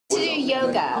do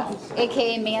yoga,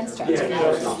 aka man stretching.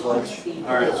 All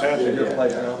right,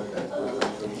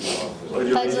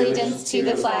 Pledge allegiance to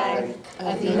the flag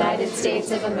of the United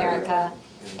States of America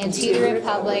and to the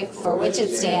republic for which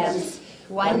it stands,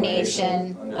 one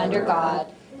nation, under God,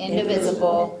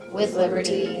 indivisible, with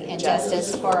liberty and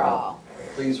justice for all.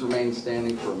 Please remain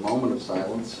standing for a moment of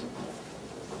silence.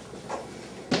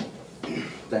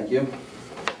 Thank you.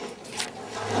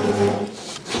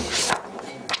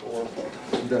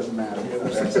 It doesn't matter.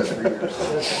 I've said 3 years.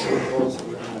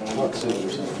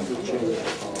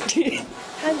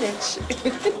 Hi, Mitch.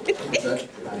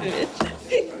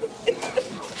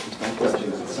 Don't touch it.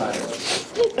 It's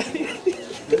silence.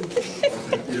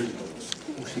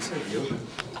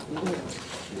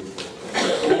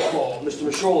 roll call. Mr.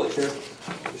 Masholi. Here.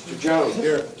 Mr. Jones.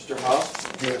 Here. Mr.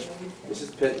 Huff. Here.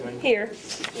 Mrs. Pittman. Here.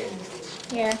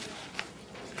 Here.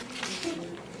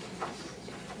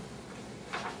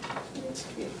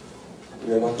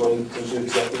 We are not going into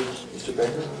executive, Mr.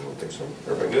 Baker? I don't think so.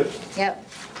 Everybody good? Yep.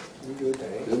 You good?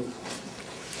 Good.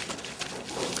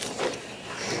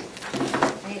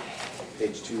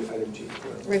 Page 2, item G.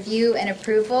 Review and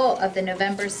approval of the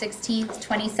November 16th,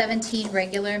 2017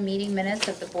 regular meeting minutes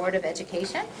of the Board of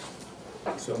Education.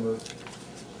 So moved.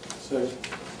 Second.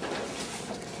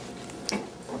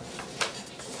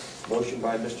 Motion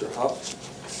by Mr. Huff,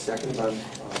 second by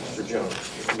Mr. Jones.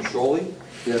 Mr. Masholi?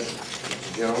 Yes.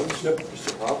 Mr. Jones? Yep.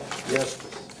 Mr. Huff? Yes.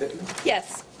 Mrs. Pittman?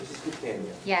 Yes. Mrs.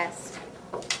 Catania? Yes.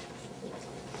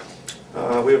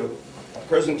 We have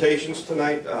presentations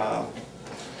tonight.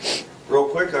 Real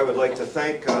quick, I would like to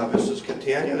thank Mrs.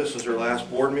 Catania. This is her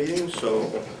last board meeting, so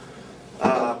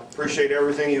appreciate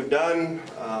everything you've done.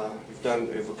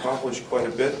 You've accomplished quite a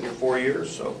bit in your 4 years,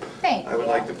 so Thank I would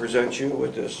you. like to present you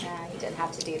with this. You didn't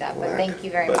have to do that, but thank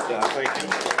you very much. Thank you.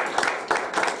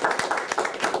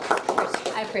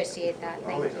 I appreciate that.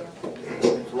 Thank you.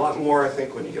 It's a lot more, I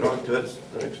think, when you get onto it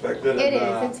than expected. It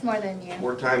and, is. It's more than you.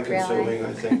 more time consuming,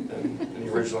 realize. I think, than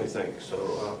you originally think.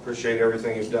 So appreciate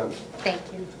everything you've done. Thank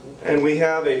you. And we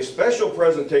have a special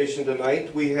presentation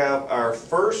tonight. We have our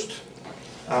first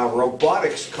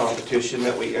robotics competition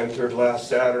that we entered last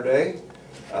Saturday.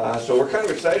 So we're kind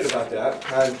of excited about that.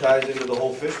 Kind of ties into the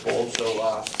whole fishbowl.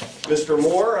 So Mr.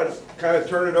 Moore, I'd kind of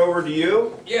turn it over to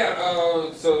you. Yeah,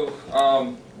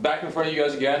 back in front of you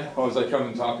guys again. I always like coming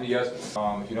and talking to you guys. If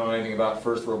you don't know anything about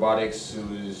FIRST Robotics, it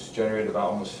was generated about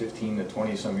almost 15 to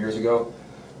 20 some years ago.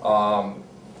 Us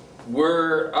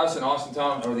in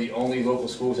Austintown are the only local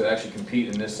schools that actually compete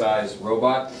in this size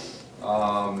robot.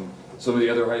 Some of the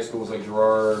other high schools like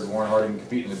Girard, Warren Harding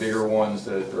compete in the bigger ones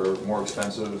that are more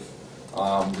expensive.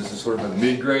 This is sort of a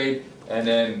mid-grade, and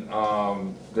then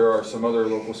there are some other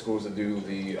local schools that do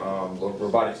the local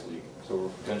robotics league. So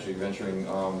we're potentially venturing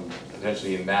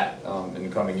potentially in that in the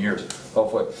coming years,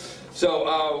 hopefully.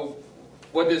 So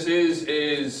what this is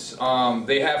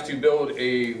they have to build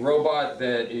a robot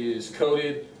that is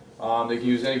coded. They can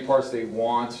use any parts they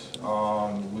want.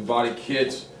 We bought a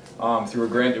kit through a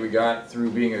grant that we got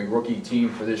through being a rookie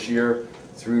team for this year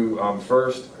through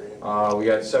FIRST. We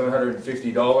got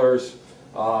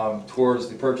 $750 towards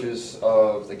the purchase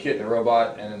of the kit and the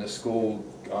robot, and then the school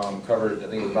covered, I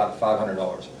think it was about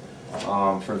 $500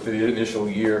 for the initial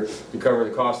year to cover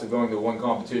the cost of going to one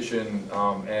competition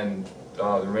and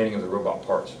the remaining of the robot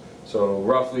parts. So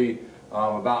roughly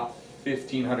about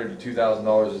 $1,500 to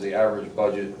 $2,000 is the average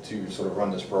budget to sort of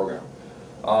run this program.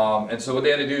 And so what they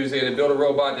had to do is they had to build a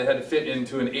robot that had to fit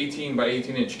into an 18 by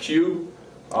 18 inch cube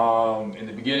in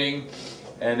the beginning,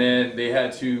 and then they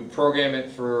had to program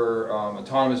it for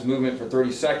autonomous movement for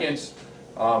 30 seconds.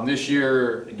 This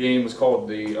year the game was called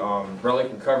the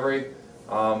Relic Recovery.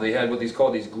 They had what these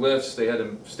called these glyphs. They had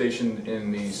them stationed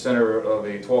in the center of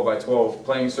a 12 by 12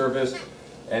 playing surface,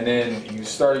 and then you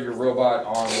started your robot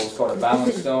on what's called a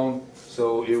balance stone.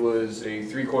 So it was a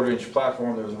 3/4 inch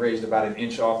platform that was raised about 1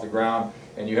 inch off the ground,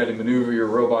 and you had to maneuver your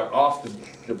robot off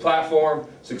the platform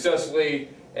successfully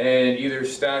and either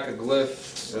stack a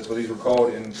glyph, that's what these were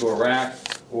called, into a rack,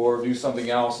 or do something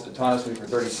else autonomously for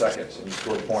 30 seconds, and you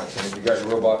scored points. And if you got your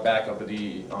robot back up at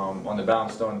the on the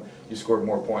balance stone, you scored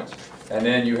more points. And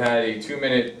then you had a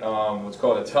 2-minute what's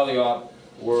called a teleop,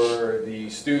 where the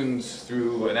students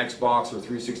through an Xbox or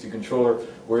 360 controller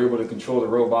were able to control the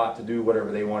robot to do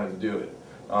whatever they wanted to do it.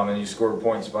 And you scored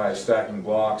points by stacking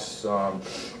blocks,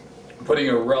 putting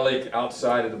a relic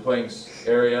outside of the playing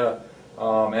area,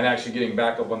 and actually getting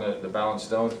back up on the balance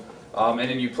stone. And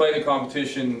then you play the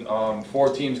competition, 4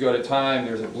 teams go at a time.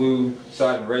 There's a blue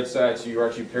side and red side, so you're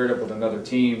actually paired up with another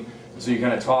team. And so you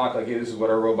kind of talk like, hey, this is what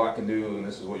our robot can do, and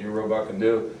this is what your robot can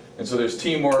do. And so there's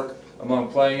teamwork. among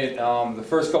playing it. The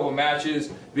first couple matches,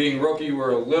 being rookie,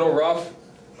 were a little rough.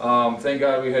 Thank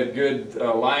God we had good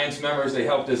Alliance members. They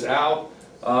helped us out.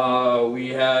 We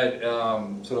had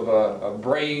sort of a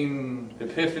brain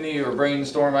epiphany or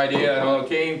brainstorm idea. I don't know, it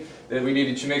came that we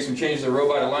needed to make some changes to the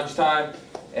robot at lunchtime,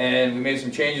 and we made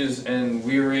some changes, and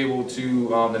we were able to,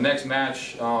 the next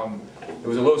match, it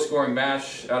was a low-scoring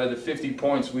match. Out of the 50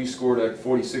 points, we scored like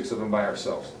 46 of them by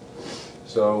ourselves.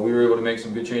 So we were able to make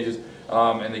some good changes,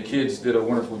 and the kids did a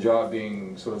wonderful job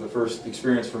being sort of the first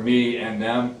experience for me and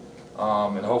them.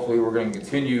 And hopefully we're going to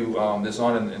continue this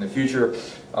on in the future.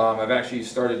 I've actually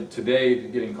started today to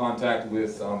get in contact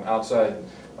with outside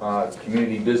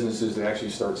community businesses to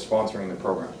actually start sponsoring the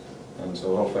program. And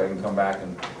so hopefully I can come back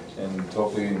and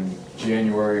hopefully in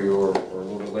January or a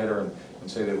little bit later and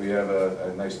say that we have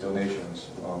a nice donations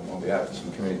on behalf of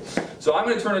some community. So I'm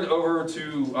going to turn it over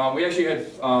to, we actually had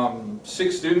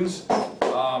 6 students.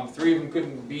 3 of them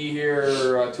couldn't be here,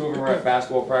 2 of them were at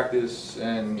basketball practice,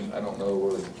 and I don't know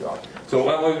where the job. So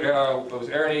it was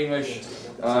Aaron English,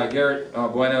 Garrett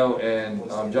Bueno,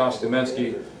 and Josh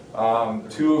Demensky.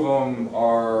 2 of them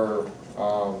are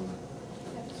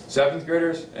 7th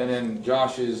graders, and then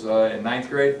Josh is in 9th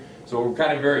grade, so we're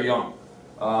kind of very young.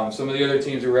 Some of the other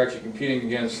teams that we're actually competing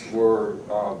against were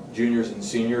juniors and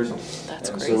seniors. That's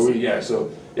and crazy.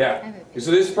 So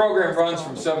this program runs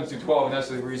from 7th through 12, and that's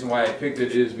the reason why I picked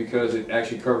it, is because it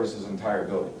actually covers this entire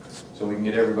building. So we can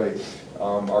get everybody,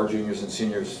 our juniors and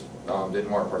seniors didn't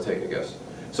want to partake, I guess.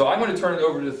 So I'm going to turn it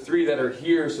over to the 3 that are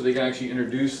here so they can actually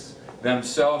introduce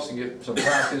themselves and get some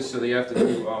practice. So they have to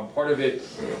do, part of it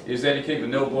is they take a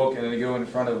notebook and then they go in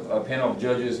front of a panel of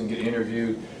judges and get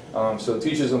interviewed. So it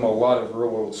teaches them a lot of real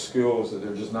world skills that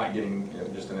they're just not getting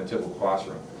just in a typical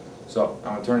classroom. So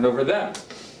I'm going to turn it over to them.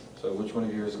 So which one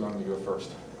of you is going to go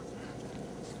first?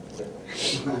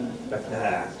 I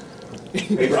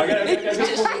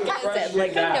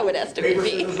know it has to be Paper, me.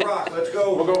 scissors, rock. Let's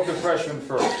go. We'll go with the freshman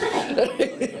first.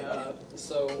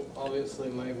 So obviously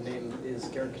my name is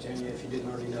Garrett Catania, if you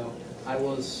didn't already know. I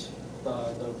was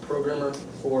the programmer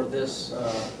for this.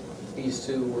 These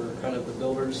 2 were kind of the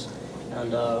builders.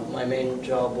 And my main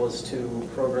job was to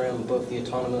program both the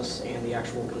autonomous and the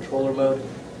actual controller mode.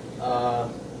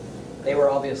 They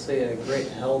were obviously a great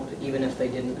help, even if they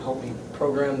didn't help me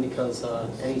program, because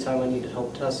anytime I needed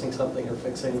help testing something or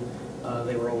fixing,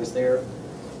 they were always there.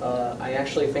 I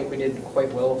actually think we did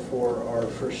quite well for our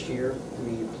first year.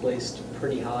 We placed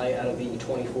pretty high out of the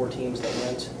 24 teams that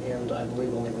went, and I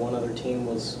believe only 1 other team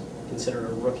was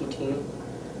considered a rookie team.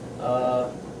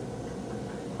 Our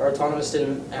autonomous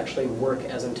didn't actually work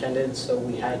as intended, so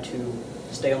we had to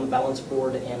stay on the balance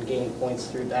board and gain points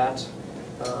through that,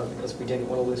 because we didn't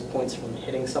want to lose points from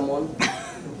hitting someone.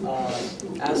 So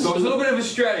it's a little bit of a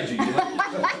strategy.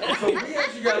 So we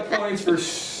actually got points for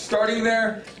starting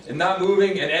there and not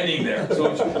moving and ending there.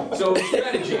 So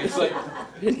strategy, it's like,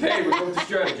 hey, we're going with the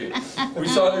strategy. We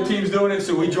saw other teams doing it,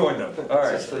 so we joined them. All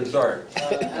right, so sorry.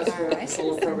 As for the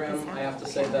solo program, I have to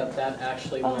say that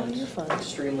actually went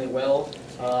extremely well.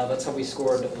 That's how we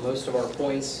scored most of our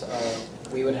points.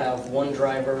 We would have 1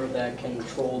 driver that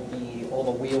controlled all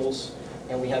the wheels,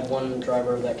 and we had 1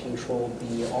 driver that controlled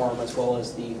the arm as well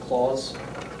as the claws.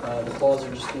 The claws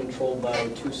are just controlled by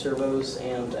 2 servos,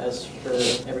 and as for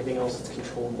everything else, it's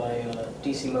controlled by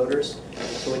DC motors.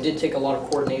 So it did take a lot of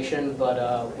coordination,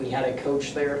 but we had a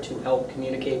coach there to help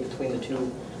communicate between the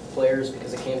 2 players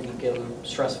because it can become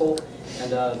stressful.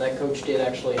 And that coach did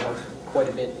actually help quite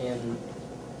a bit in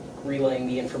relaying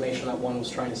the information that one was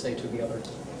trying to say to the other.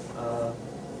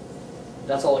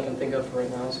 That's all I can think of for right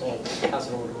now, so I'll pass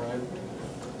it over to Ryan.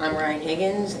 I'm Ryan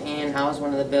Higgins, and I was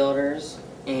one of the builders,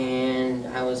 and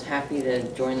I was happy to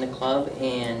join the club,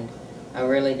 and I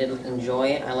really did enjoy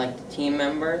it. I liked the team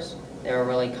members. They were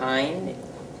really kind,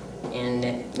 and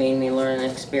it made me learn an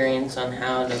experience on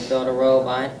how to build a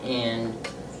robot and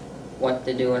what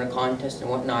to do in a contest and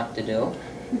what not to do.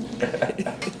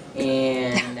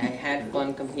 And I had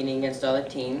fun competing against other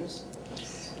teams.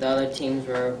 The other teams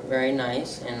were very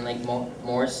nice, and like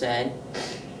Moore said,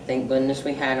 thank goodness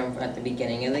we had them at the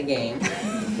beginning of the game.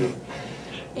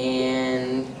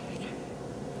 And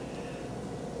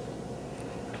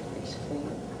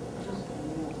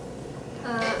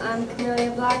I'm Camelia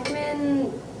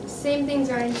Blackman. Same things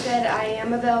Ryan said. I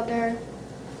am a builder.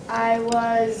 I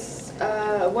was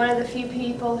one of the few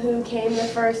people who came the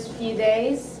first few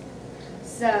days.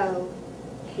 So,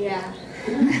 yeah.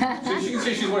 So you can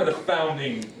say she's one of the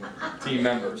founding team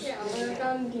members. Yeah, one of the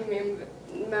founding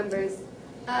team members.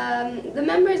 The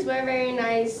members were very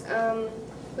nice.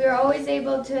 We were always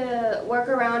able to work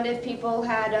around if people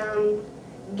had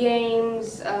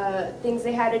games, things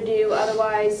they had to do,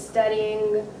 otherwise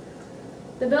studying.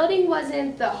 The building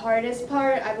wasn't the hardest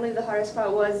part. I believe the hardest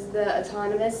part was the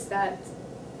autonomous that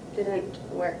didn't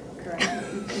work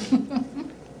correctly.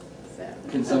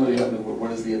 Can somebody help me, what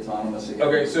is the autonomous again?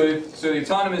 Okay, so the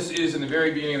autonomous is in the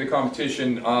very beginning of the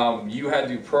competition. You had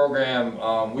to program.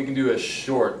 We can do a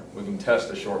short. We can test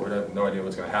a short. We have no idea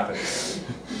what's going to happen.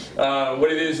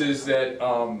 What it is that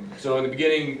so in the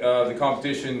beginning of the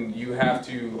competition, you have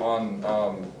to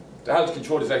how it's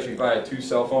controlled is actually via 2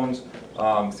 cell phones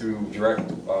through direct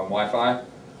Wi-Fi.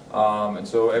 And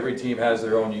so every team has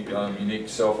their own unique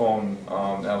cell phone.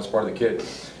 That was part of the kit.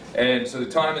 And so the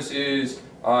autonomous is.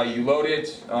 You load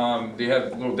it, they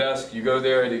have a little desk, you go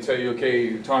there and they tell you,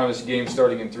 okay, autonomous game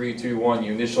starting in 3, 2, 1,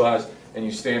 you initialize and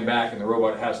you stand back and the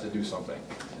robot has to do something.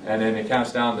 And then it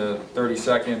counts down to 30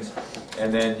 seconds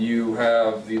and then you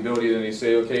have the ability, then they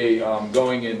say, okay,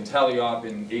 going in tally op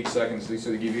in 8 seconds, so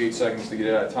they give you 8 seconds to get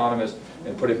it autonomous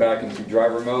and put it back into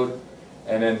driver mode.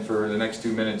 And then for the next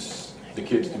 2 minutes, the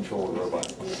kids control the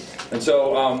robot. And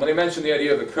so when I mentioned the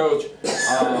idea of a coach,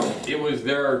 it was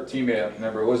their teammate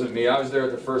member. It wasn't me. I was there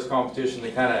at the first competition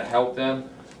to kind of help them.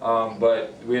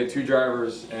 But we had 2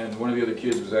 drivers, and one of the other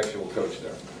kids was actually a coach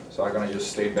there. So I kind of just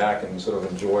stayed back and sort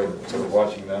of enjoyed sort of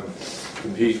watching them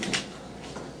compete.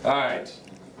 All right.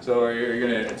 So are you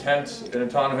going to attempt an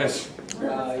autonomous?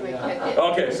 Yeah.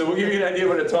 Okay. So we'll give you an idea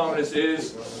what autonomous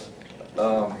is.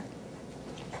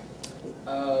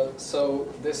 So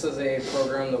this is a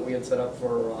program that we had set up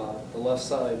for the left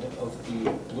side of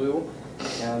the blue,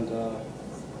 and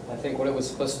I think what it was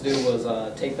supposed to do was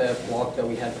take that block that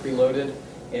we had preloaded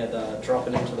and drop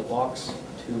it into the box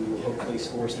to hopefully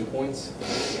score some points.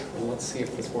 And let's see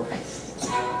if this works.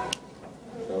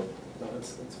 No,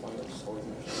 it's fine. It's just always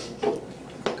nice.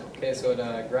 Okay, so it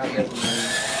grabbed it and then...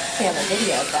 We have a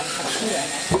video of them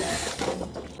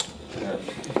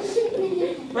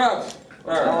competing. Well,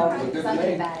 all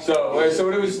right. So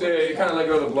what it was, you kind of let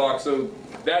go of the block. So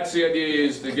that's the idea,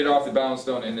 is to get off the balance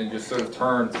stone and then just sort of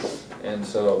turn. And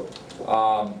so,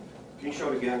 Can you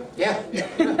show it again? yeah.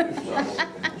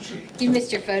 You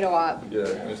missed your photo op. Yeah,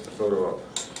 I missed the photo up.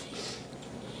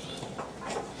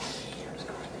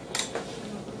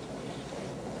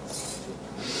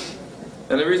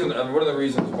 And the reason, one of the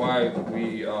reasons why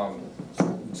we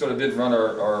sort of did run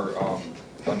our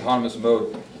autonomous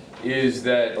mode is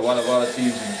that a lot of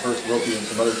teams in the first rookie and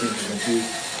some other teams have been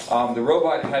too, the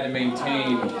robot had to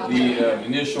maintain the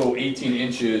initial 18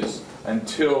 inches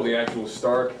until the actual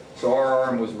start. So our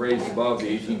arm was raised above the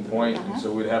 18 point, and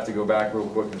so we'd have to go back real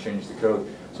quick and change the code.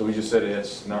 So we just said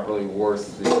it's not really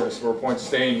worth the score points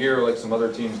staying here like some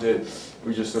other teams did.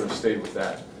 We just sort of stayed with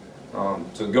that.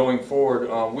 So going forward,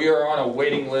 we are on a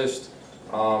waiting list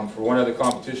for one other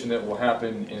competition that will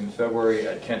happen in February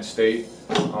at Kent State.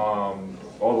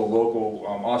 All the local,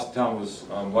 Austintown was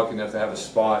lucky enough to have a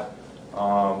spot.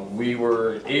 We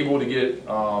were able to get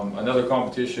another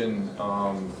competition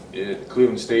at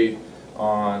Cleveland State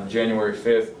on January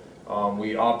 5th.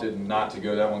 We opted not to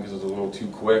go to that one because it was a little too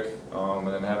quick, and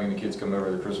then having the kids come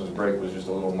over the Christmas break was just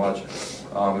a little much.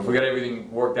 If we got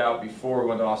everything worked out before we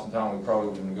went to Austintown, we probably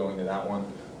would have been going to that one.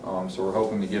 So we're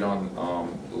hoping to get on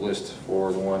the list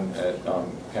for the one at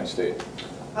Kent State.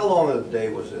 How long of the day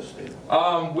was this, Steve?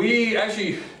 We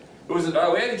actually, we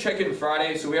had to check in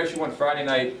Friday, so we actually went Friday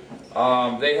night.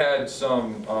 They had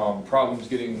some problems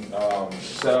getting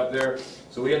set up there,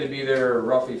 so we had to be there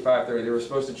roughly 5:30. They were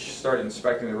supposed to start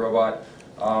inspecting the robot.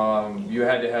 You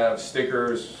had to have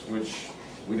stickers, which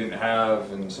we didn't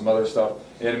have, and some other stuff.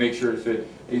 They had to make sure it fit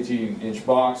 18-inch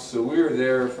box. So we were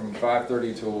there from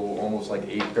 5:30 till almost like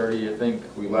 8:30, I think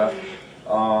we left.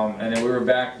 And then we were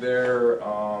back there,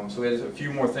 so we had a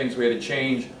few more things we had to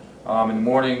change. In the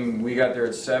morning, we got there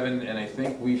at 7, and I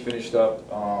think we finished up,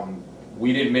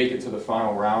 we didn't make it to the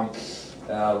final round.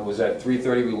 It was at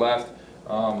 3:30 we left.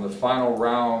 The final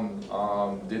round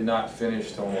did not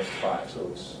finish till almost 5, so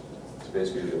it's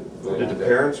basically really Did the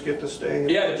parents get to stay?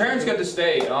 Yeah, the parents got to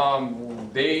stay.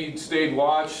 They stayed,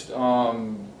 watched.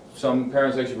 Some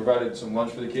parents actually provided some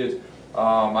lunch for the kids.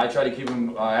 I tried to keep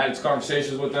them, I had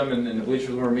conversations with them in the bleachers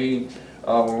we were meeting.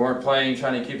 We weren't playing,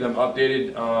 trying to keep them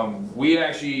updated. We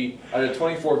actually, out of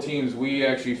 24 teams, we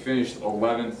actually finished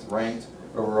 11th ranked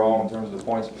overall in terms of the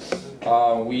points.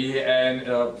 We ended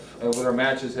up, with our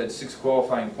matches, had 6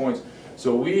 qualifying points.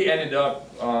 So we ended up,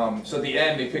 so at the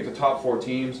end they picked the top 4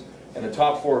 teams, and the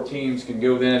top 4 teams can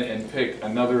go then and pick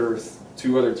another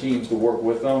 2 other teams to work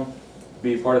with them,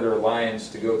 be part of their alliance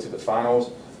to go to the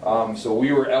finals. So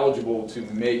we were eligible to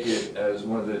make it as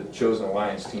one of the chosen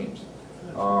alliance teams.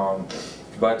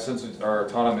 but since our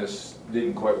autonomous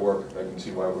didn't quite work, I can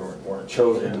see why we weren't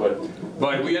chosen.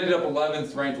 But we ended up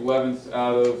 11th, ranked 11th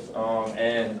out of,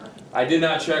 and I did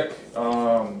not check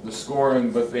the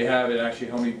scoring, but they have it actually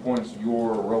how many points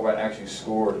your robot actually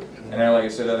scored. And like I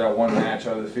said, at that one match,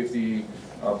 out of the 50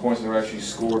 points that were actually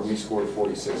scored, we scored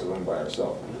 46 of them by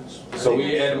ourselves. So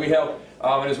we helped.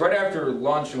 And it was right after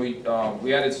lunch, and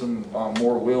we added some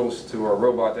more wheels to our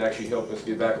robot to actually help us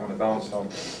get back on the balance dome.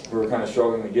 We were kind of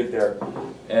struggling to get there,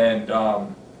 and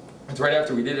it's right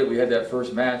after we did it. We had that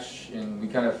first match, and we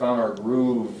kind of found our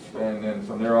groove, and then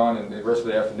from there on, and the rest of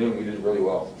the afternoon, we did really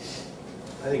well.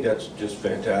 I think that's just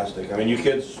fantastic. I mean, you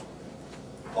kids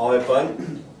all had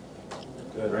fun?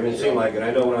 Good. I mean, it seemed like it.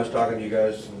 I know when I was talking to you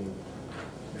guys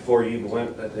before you even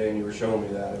went that day and you were showing me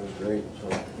that, it was great.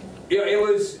 So. Yeah,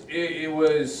 it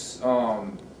was a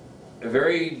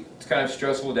very kind of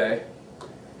stressful day.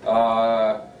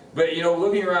 But you know,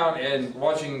 looking around and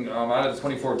watching out of the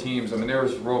 24 teams, I mean, there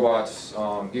was robots.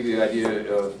 Give you the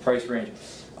idea of price range.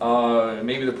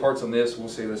 Maybe the parts on this, we'll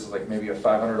say this is like maybe a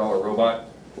 $500 robot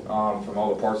from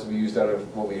all the parts that we used out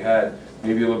of what we had.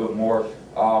 Maybe a little bit more.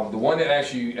 The one that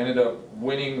actually ended up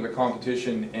winning the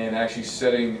competition and actually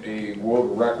setting a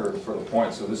world record for the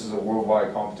points. So this is a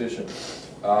worldwide competition.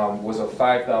 Was a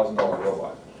 $5,000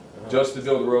 robot. Just to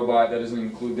build a robot, that doesn't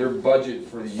include their budget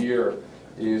for the year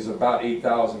is about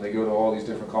 $8,000. They go to all these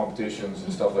different competitions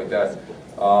and stuff like that.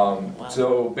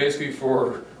 So basically,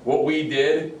 for what we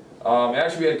did,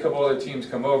 actually we had a couple other teams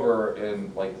come over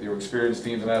and like they were experienced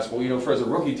teams and asked, well, you know, for as a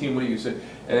rookie team, what do you say?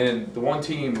 And the one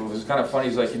team was kind of funny.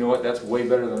 He's like, you know what? That's way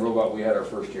better than the robot we had our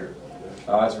first year.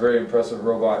 It's a very impressive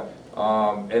robot.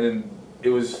 And then it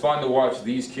was fun to watch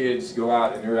these kids go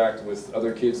out and interact with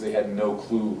other kids. They had no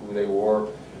clue who they were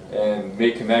and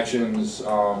make connections.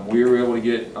 We were able to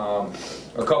get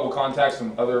a couple contacts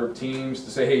from other teams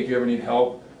to say, hey, if you ever need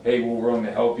help, hey, we're willing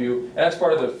to help you. And that's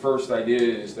part of the first idea,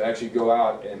 is to actually go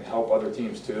out and help other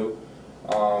teams too.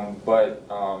 But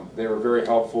they were very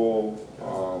helpful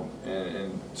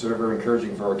and sort of very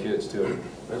encouraging for our kids too.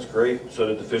 That's great. So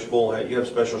did the fishbowl, you have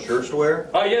special shirts to wear?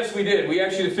 Yes, we did. We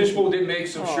actually, the fishbowl did make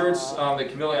some shirts that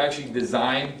Camilla actually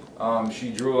designed.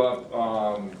 She drew up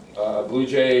a blue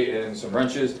jay and some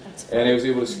wrenches, and I was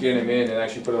able to scan them in and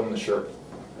actually put them on the shirt.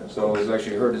 So it was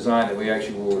actually her design that we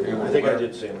actually were able to I think wear. I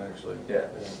did see them actually. Yeah.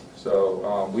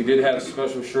 So we did have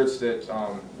special shirts that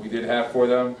we did have for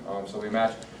them, so we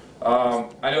matched. I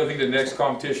don't think the next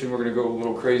competition we're going to go a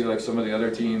little crazy like some of the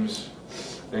other teams.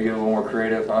 They get a little more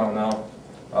creative. I don't know.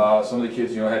 Some of the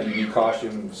kids, you know, had unique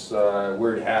costumes,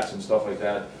 weird hats and stuff like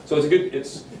that. So it's a good.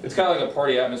 It's kind of like a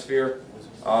party atmosphere.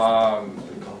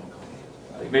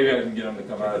 Maybe I can get them to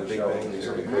come out of the show. It's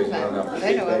something crazy. I don't know.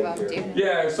 I know about them too.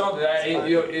 Yeah, it's something.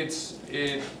 You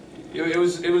know,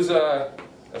 it was a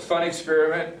fun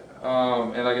experiment.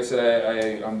 And like I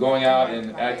said, I'm going out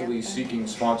and actively seeking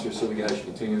sponsors so we can actually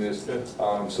continue this,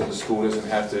 so the school doesn't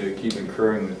have to keep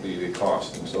incurring the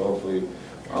cost. And so hopefully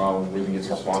we can get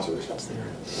some sponsors.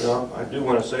 You know, I do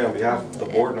want to say on behalf of the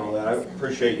board and all that, I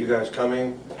appreciate you guys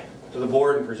coming to the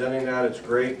board and presenting that. It's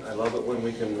great. I love it when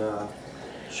we can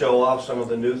show off some of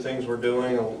the new things we're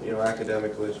doing, you know,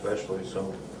 academically especially.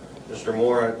 So, Mr.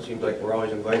 Moore, it seems like we're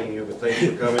always inviting you, but thanks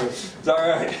for coming. It's all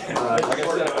right. Like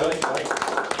I said, I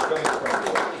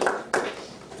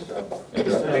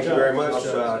Thank you very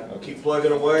much. Keep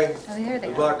plugging away. Oh, there they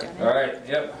Good are. luck. All right.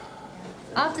 Yep.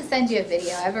 I'll have to send you a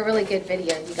video. I have a really good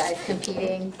video of you guys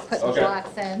competing, putting Okay.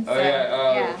 blocks in. So, Oh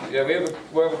yeah.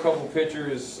 We have a couple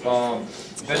pictures.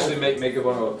 Eventually make up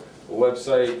on a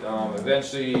website.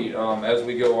 Eventually, as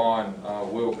we go on,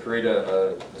 we'll create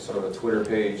a sort of a Twitter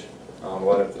page. A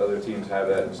lot of other teams have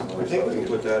that and some other I think we stuff.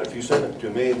 can put that, if you send it to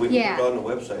me, we can put it on the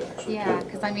website actually. Yeah, too.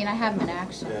 because I mean, I have them in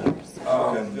action. Yeah. here, so.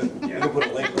 Okay, good. You can put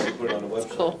a link, we can put it on the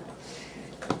website. Cool.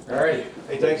 All right.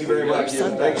 Hey, thank you very much.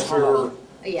 Sunday. Thanks for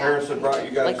Yeah. parents that brought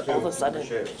you guys Like too. all of a sudden.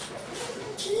 Appreciate it.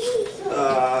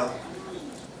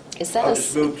 Is that I'll a,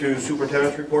 just move to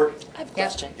superintendent's report. I have a Yep.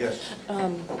 question. Yes.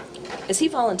 Is he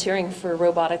volunteering for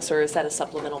robotics or is that a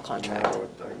supplemental No, contract? I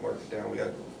marked it down. We got,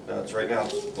 no, it's right now,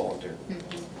 it's volunteer.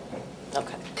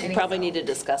 Okay. I We think probably so. need to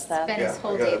discuss that. Spend his Yeah,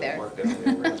 whole I got day it there. marked down.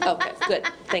 Yeah, Okay, good.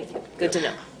 Thank you. Good to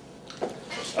know.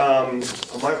 On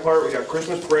my part, we got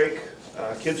Christmas break.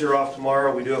 Kids are off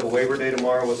tomorrow. We do have a waiver day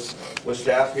tomorrow with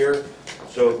staff here.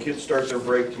 So kids start their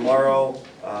break tomorrow,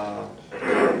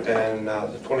 and the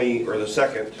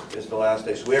 2nd is the last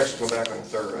day. So we actually come back on the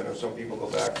 3rd. I know some people go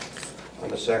back on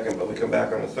the 2nd, but we come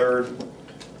back on the 3rd.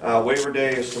 Waiver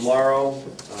day is tomorrow.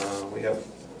 We have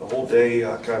the whole day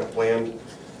kind of planned.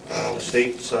 The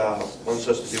state wants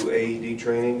us to do AED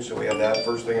training, so we have that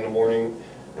first thing in the morning.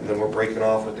 and then we're breaking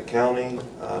off with the county.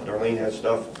 Darlene has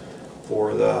stuff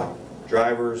for the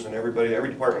drivers and everybody. Every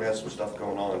department has some stuff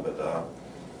going on, but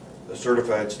the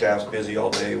certified staff's busy all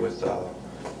day with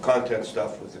content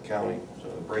stuff with the county. So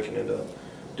breaking into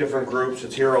different groups.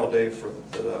 It's here all day for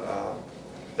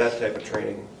that type of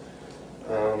training.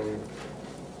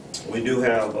 We do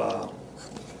have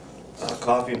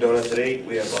coffee and donuts at 8.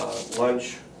 We have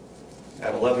lunch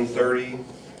at 11:30,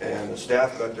 and the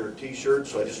staff got their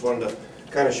t-shirts. So I just wanted to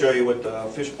kind of show you what the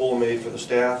fishbowl made for the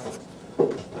staff.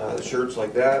 The shirts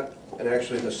like that, and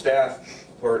actually the staff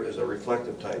part is a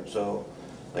reflective type. So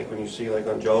like when you see like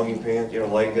on jogging pants, you know,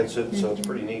 light hits it, so it's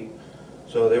pretty neat.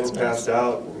 So they were passed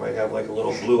out. We might have like a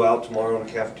little blue out tomorrow in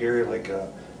the cafeteria, like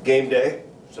game day.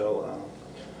 So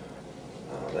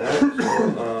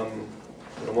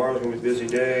tomorrow's gonna be a busy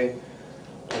day.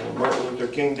 Martin Luther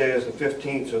King Day is the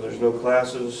 15th, so there's no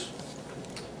classes.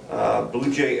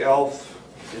 Blue Jay Elf,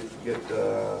 did get,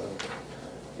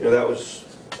 you know, that was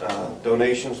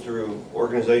donations through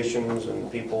organizations and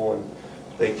people, and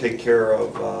they take care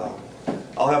of,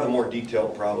 I'll have them more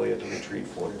detailed probably at the retreat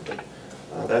for you, but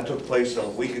that took place a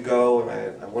week ago, and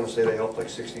I want to say they helped like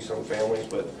 60-some families,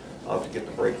 but I'll have to get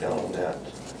the breakdown on that.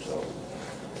 So,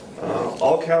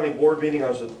 all county board meeting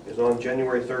is on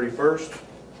January 31st.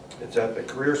 It's at the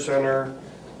Career Center.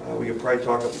 We could probably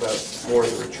talk about more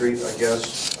of the retreat, I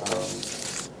guess.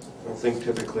 I don't think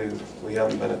typically we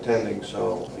haven't been attending,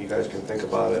 so you guys can think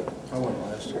about it. I went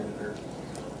last year.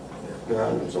 It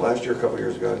was last year, a couple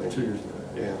years ago, I think. 2 years ago.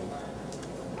 Yeah.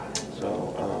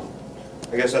 So,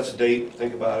 I guess that's the date.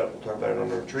 Think about it. We'll talk about it on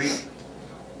the retreat.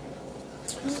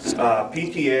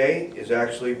 PTA is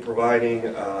actually providing,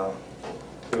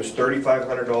 it was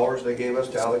 $3,500 they gave us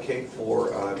to allocate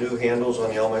for new handles on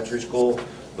the elementary school.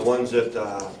 The ones that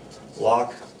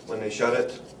lock when they shut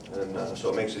it, and so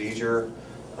it makes it easier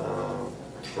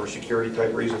for security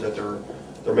type reasons that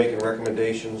they're making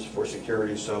recommendations for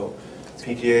security. So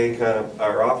PTA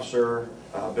our officer,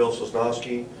 Bill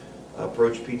Sosnowski,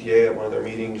 approached PTA at one of their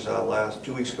meetings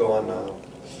 2 weeks ago on, I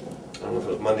don't know if it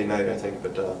was Monday night, I think,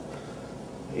 but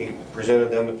he presented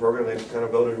them the program. They kind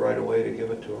of voted right away to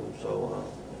give it to them. So,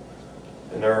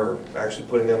 and they're actually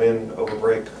putting them in over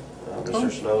break. Mr.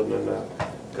 Snowden and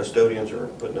custodians are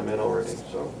putting them in already.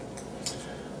 So,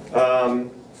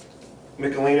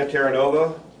 Michelina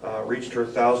Terranova reached her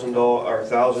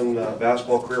 1,000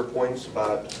 basketball career points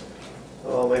about,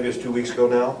 maybe it's 2 weeks ago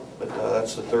now, but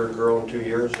that's the third girl in 2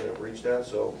 years that reached that.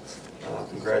 So,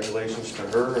 congratulations to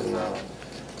her. And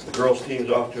the girls' team's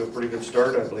off to a pretty good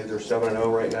start. I believe they're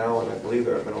 7-0 right now, and I believe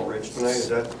they're at Middle Ridge tonight. Is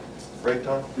that right,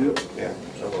 Tom? Yep. Yeah.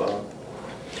 So,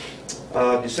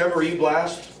 December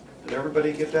E-Blast. Did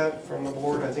everybody get that from the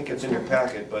board? I think it's in your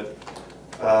packet, but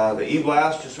the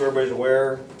E-Blast, just so everybody's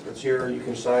aware, it's here. You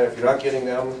can sign. If you're not getting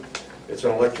them, it's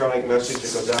an electronic message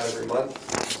that goes out every month.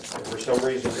 If for some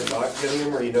reason you're not getting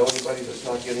them, or you know anybody that's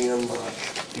not getting them,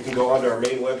 you can go onto our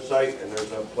main website, and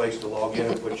there's a place to log in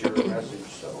and put your message.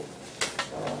 So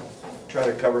try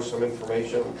to cover some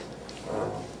information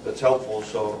that's helpful,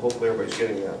 so hopefully everybody's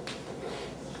getting that.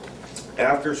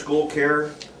 After school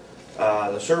care,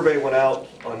 the survey went out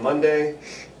on Monday,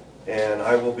 and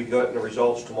I will be getting the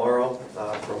results tomorrow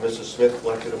from Mrs. Smith,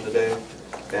 collected them today,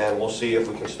 and we'll see if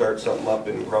we can start something up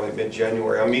in probably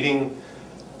mid-January. I'm meeting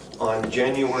on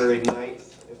January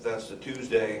 9th, if that's the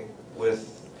Tuesday,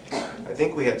 with, I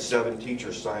think we had 7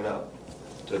 teachers sign up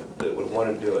that would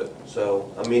want to do it. So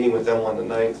I'm meeting with them on the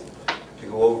 9th to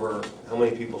go over how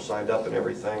many people signed up and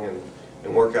everything,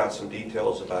 and work out some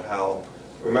details about how,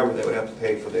 remember, they would have to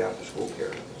pay for the after-school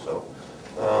care. So,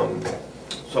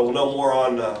 so we'll know more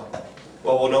on,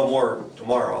 we'll know more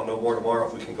tomorrow. I'll know more tomorrow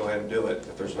if we can go ahead and do it,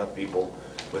 if there's enough people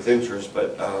with interest.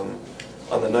 But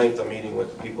on the 9th, I'm meeting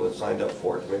with the people that signed up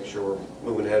for it to make sure we're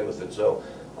moving ahead with it. So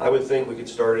I would think we could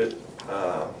start it,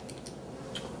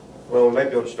 well, we might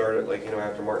be able to start it like,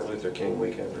 after Martin Luther King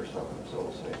weekend or something, so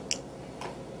we'll see.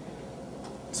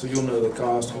 So you'll know the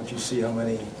cost once you see how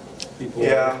many people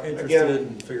Yeah, are interested again,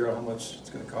 and figure out how much it's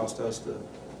going to cost us to.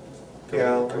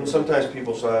 Yeah, and sometimes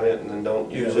people sign it and then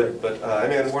don't use Yeah, it, but I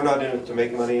mean, we're not in it to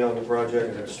make money on the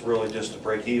project. It's really just to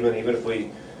break even if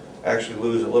we actually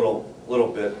lose a little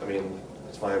bit, I mean,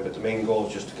 it's fine, but the main goal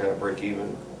is just to kind of break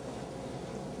even.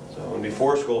 So, and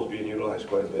before school is being utilized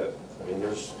quite a bit. I mean,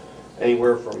 there's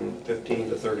anywhere from 15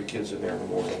 to 30 kids in there in the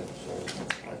morning, so.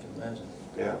 I can imagine.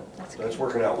 Yeah, so it's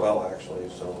working out well, actually,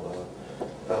 so,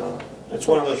 it's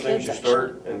one of those things you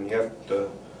start and you have to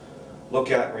look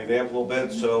at and revamp a little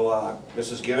bit. So,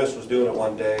 Mrs. Guinness was doing it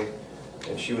one day,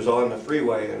 and she was on the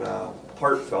freeway, and a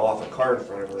part fell off a car in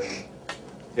front of her and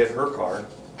hit her car,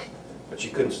 but she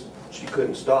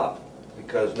couldn't stop.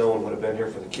 because no one would have been here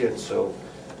for the kids, so,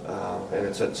 and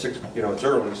it's at 6, you know, it's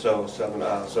early, so 7,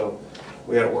 so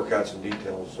we had to work out some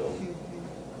details, so.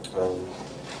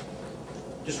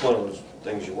 Just one of those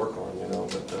things you work on, you know,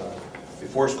 but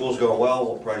before school's going well,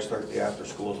 we'll probably start the after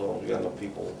school as long as we got enough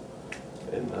people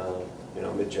in, you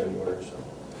know, mid-January, so.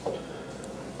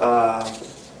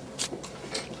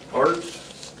 Art,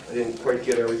 I didn't quite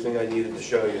get everything I needed to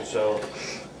show you, so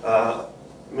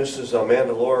Miss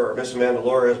Amanda Laura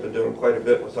has been doing quite a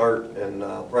bit with art, and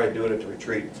probably do it at the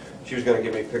retreat. She was going to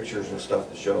give me pictures and stuff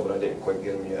to show, but I didn't quite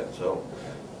get them yet, so.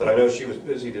 But I know she was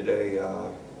busy today.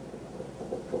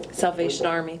 Salvation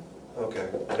Army. Okay,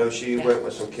 I know she went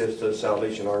with some kids to the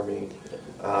Salvation Army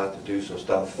to do some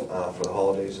stuff for the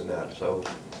holidays and that, so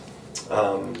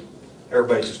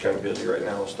everybody's just kind of busy right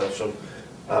now with stuff, so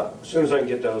as soon as I can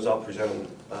get those, I'll present them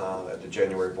at the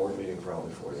January board meeting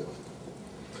probably for you.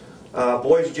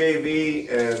 Boys JV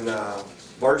and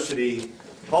varsity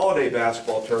holiday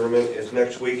basketball tournament is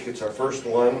next week. It's our first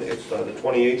one. It's the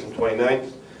 28th and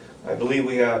 29th. I believe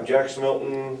we have Jackson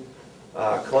Milton,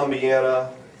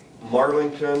 Columbiana,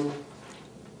 Marlington.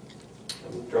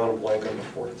 I'm drawing a blank on the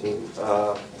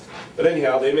 14th. But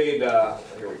anyhow, they made,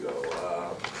 here we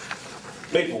go,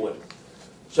 Maplewood.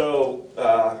 So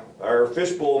our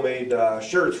fishbowl made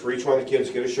shirts for each one of the kids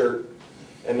to get a shirt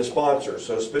and the sponsor.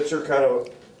 So Spitzer kind of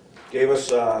gave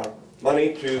us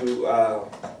money to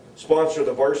sponsor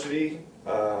the varsity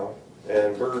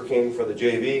and Burger King for the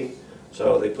JV.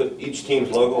 So they put each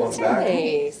team's logo on the back.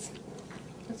 Nice.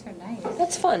 Those are nice.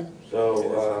 That's fun.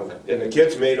 So, and the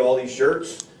kids made all these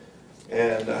shirts,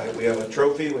 and we have a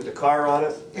trophy with the car on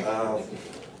it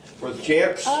for the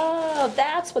champs. Oh,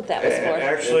 that's what that was And for.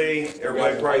 actually,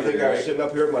 everybody probably think I was sitting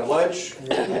up here at my lunch.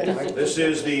 This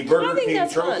is the Burger think King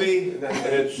that's fun. trophy, and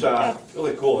it's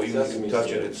really cool. You can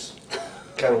touch it. It's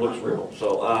kind of looks real.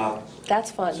 So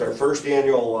That's fun. it's our first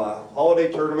annual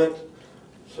holiday tournament.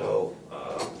 So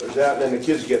there's that, and then the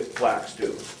kids get plaques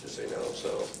too, just so you know.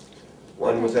 So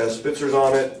one with has Spitzer's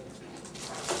on it,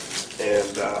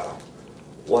 and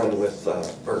one with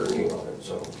Burger King on it.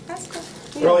 So That's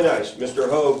cool. really nice. Mr.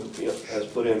 Hogue, you know, has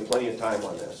put in plenty of time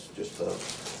on this. Just to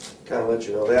kind of let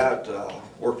you know that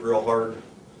worked real hard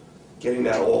getting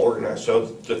that all organized. So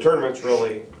the tournament's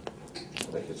really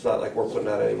like it's not like we're putting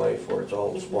out any money for it. It's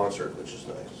all sponsored, which is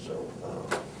nice. So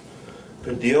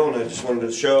good deal. And I just wanted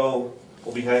to show.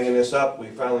 We'll be hanging this up. We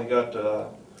finally got.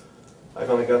 I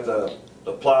finally got the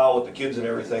plow with the kids and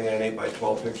everything in an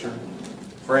 8x12 picture,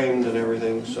 framed and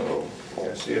everything. So you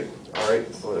guys see it. All right,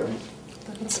 over there.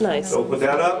 It's nice. So put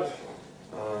that up.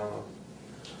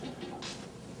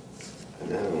 And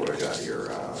then what I got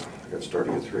here, I got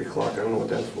starting at 3 o'clock. I don't know what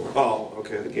that's for. Oh,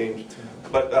 okay, the games.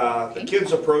 But the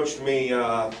kids approached me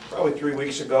probably 3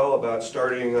 weeks ago about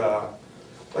starting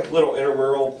like little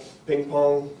intramural ping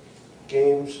pong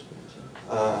games.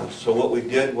 So what we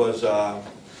did was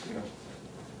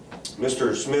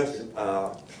Mr. Smith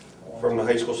from the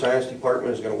high school science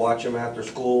department is going to watch them after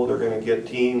school. They're going to get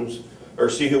teams or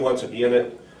see who wants to be in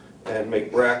it and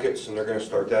make brackets, and they're going to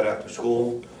start that after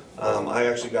school. I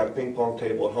actually got a ping pong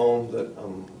table at home that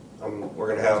we're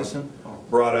going to have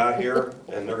brought out here,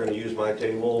 and they're going to use my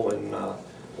table and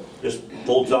just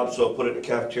folds up, so I'll put it in the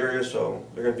cafeteria. So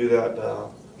they're going to do that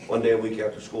one day a week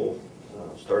after school,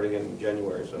 starting in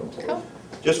January. So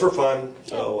just for fun.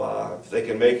 So if they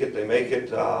can make it, they make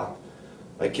it.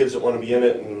 Like kids that want to be in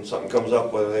it, and something comes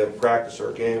up, whether they have practice or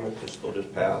a game, they'll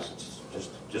just pass. It's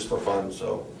just for fun.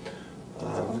 So.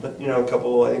 But you know,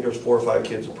 I think there's 4 or 5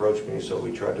 kids approached me, so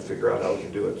we tried to figure out how we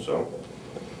could do it. So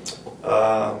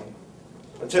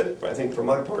that's it, I think, for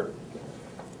my part.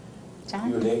 John?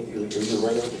 You right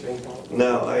with the ping pong?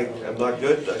 No, I'm not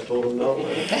good. I told him no.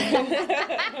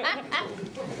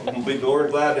 I'll be more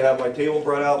than glad to have my table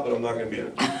brought out, but I'm not going to be in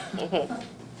it.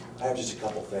 I have just a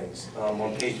couple things.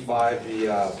 On page 5,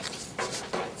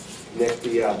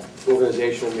 the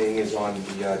organizational meeting is on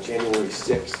the January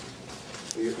 6th.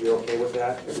 You're okay with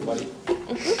that, everybody?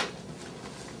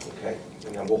 Okay,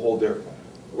 and then we'll hold there.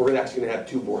 We're actually going to have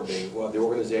 2 board meetings. We'll have the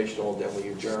organizational, then we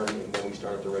adjourn, and then we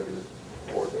start at the regular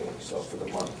board meeting, so for the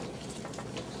month.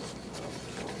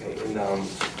 Okay, and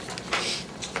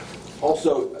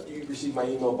also, you received my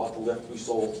email about the lift we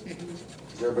sold.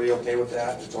 Is everybody okay with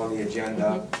that? It's on the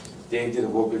agenda. Dave did a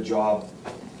real good job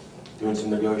doing some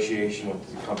negotiation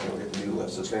with the company to get the new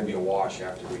lift, so it's going to be a wash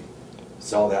after we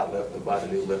sell that lift and buy the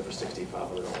new lift for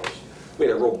 $6,500. We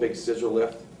had a real big scissor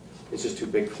lift. It's just too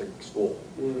big for the school.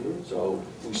 So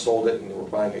we sold it, and we're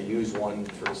buying a used one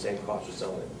for the same cost of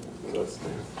selling it. So it's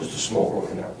Just a small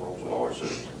one.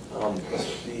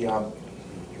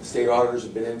 The state auditors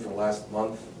have been in for the last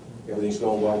month. Everything's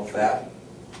going well with that.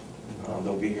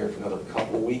 They'll be here for another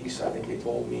couple of weeks, I think they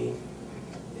told me,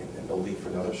 and then they'll leave for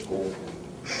another school.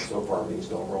 And so far, everything's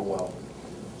going real well.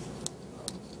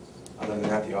 Other than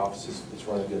that, the office is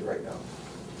running good right now.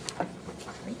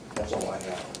 That's all I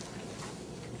have.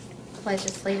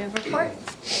 Legislative report.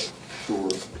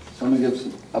 Sure. So I'm going to give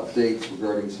some updates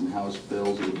regarding some House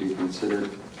bills that would be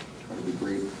considered. Try to be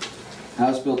brief.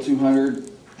 House Bill 200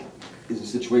 is a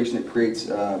situation that creates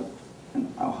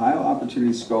an Ohio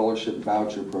Opportunity Scholarship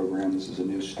Voucher Program. This is a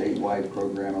new statewide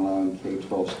program allowing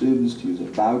K-12 students to use a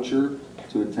voucher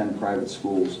to attend private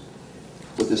schools.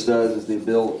 What this does is the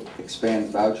bill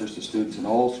expands vouchers to students in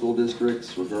all school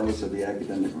districts, regardless of the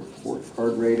academic report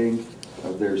card rating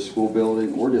of their school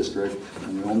building or district,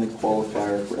 and the only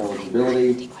qualifier for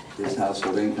eligibility is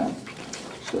household income.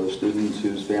 So students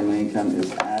whose family income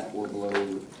is at or below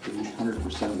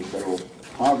 100% of the federal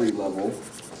poverty level,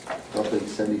 roughly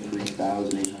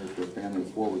 $73,800 for a family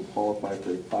of four, would qualify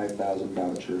for a $5,000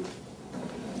 voucher.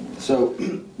 So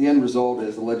the end result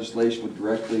is the legislation would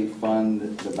directly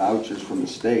fund the vouchers from the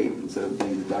state instead of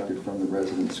being deducted from the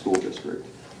resident school district.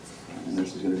 And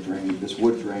this is going to drain, this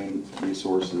would drain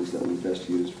resources that we best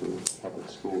use for public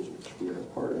schools, which we are a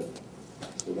part of.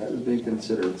 So that is being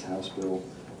considered. It's House Bill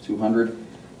 200.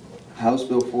 House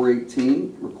Bill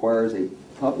 418 requires a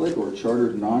public or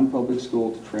chartered non-public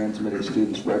school to transmit a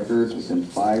student's records within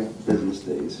 5 business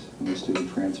days when the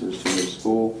student transfers to another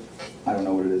school. I don't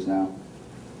know what it is now,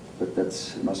 but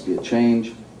it must be a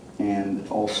change. And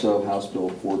also House Bill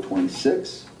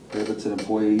 426 prohibits an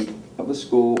employee of a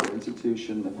school or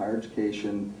institution of higher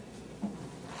education.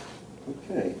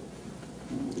 Okay.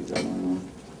 So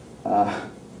I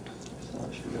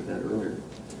should have read that earlier.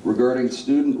 Regarding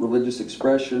student religious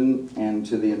expression and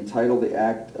to the entitled the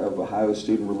Act of Ohio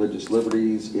Student Religious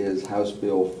Liberties is House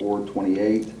Bill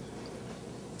 428.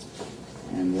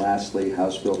 And lastly,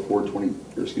 House Bill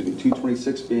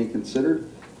 226 being considered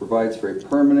provides for a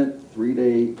permanent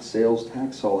 3-day sales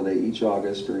tax holiday each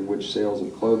August during which sales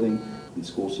of clothing and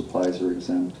school supplies are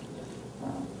exempt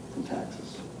from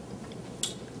taxes.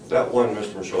 That one,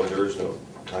 Mr. Michelle, there is no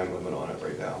time limit on it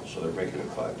right now, so they're making it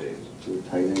 5 days. So we're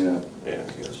tightening it up. Yeah,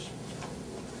 I guess.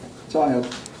 That's all I have.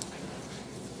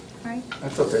 All right. I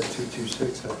thought that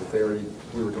 226, I thought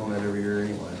we were doing that every year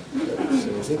anyway.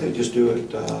 I think they just do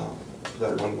it for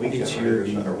that one weekend, Each year.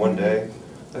 or one day.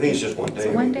 I think it's just one day.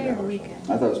 It's one day maybe or now a or weekend?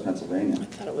 I thought it was Pennsylvania. I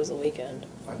thought it was a weekend.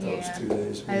 I thought it was 2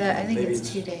 days. I think Maybe it's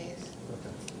 2 days.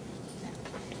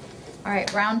 All right,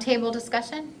 roundtable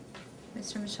discussion.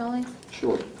 Mr. Micholi?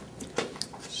 Sure.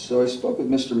 So I spoke with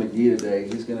Mr. McGee today.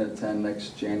 He's going to attend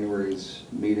next January's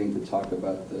meeting to talk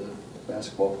about the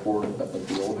basketball court up at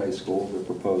the old high school, the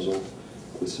proposal,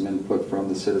 with some input from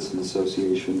the Citizens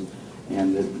Association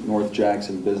and the North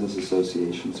Jackson Business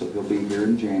Association. So he'll be here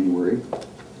in January.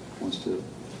 Wants to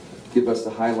give us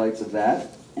the highlights of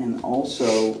that. And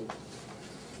also,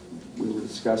 we were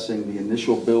discussing the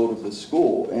initial build of the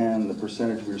school and the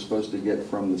percentage we were supposed to get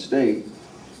from the state.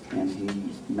 And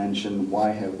he mentioned, why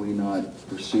have we not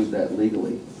pursued that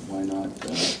legally? Why not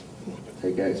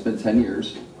take act? It's been 10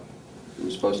 years. It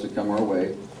was supposed to come our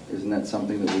way. Isn't that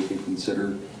something that we could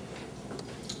consider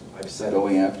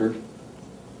going after?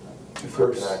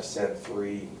 Kirk and I have sent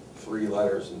three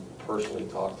letters and personally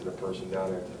talked to the person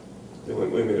down there.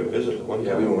 We made a visit at one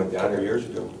Yeah, time, we went down there years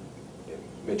ago.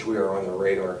 Mitch, we are on the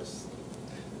radar.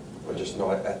 We're just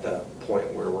not at the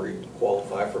point where we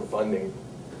qualify for funding.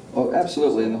 Oh,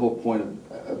 absolutely. And the whole point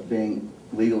of being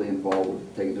legally involved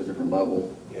would take it to a different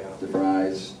level. Yeah. Different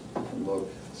eyes, different look.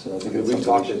 So I think it's We something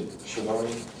talked we to should-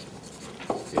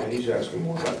 Shivani. Yeah, he's asking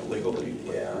more about the legally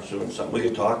Yeah. pursuing something. We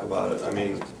could talk about it. I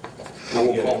mean, I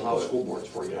will get call input. House School Boards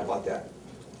for you. How about that?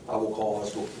 I will call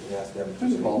House School and ask them. I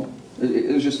can call him.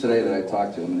 It was just today that I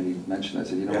talked to him and he mentioned, I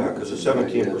said, you know. yeah, what, because the that's a good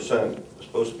idea. 17% is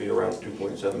supposed to be around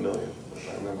 2.7 million, if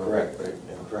I remember Correct. right.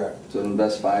 Yeah. Correct. So to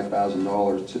invest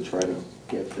 $5,000 to try to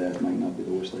get that might not be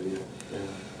the worst idea. Yeah.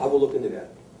 I will look into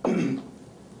that.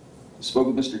 Spoke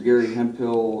with Mr. Gary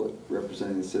Hemphill,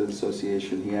 representing the Citizens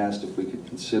Association. He asked if we could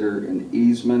consider an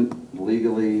easement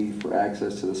legally for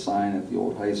access to the sign at the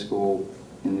old high school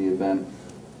in the event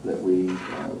that we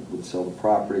would sell the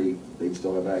property. They'd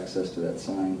still have access to that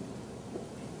sign.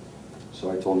 So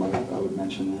I told him I would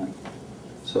mention that.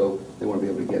 So they want to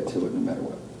be able to get to it no matter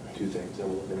what. 2 things. I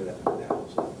will look into that now.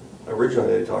 So.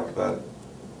 Originally, they talked about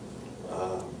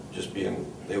just being,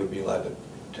 they would be allowed to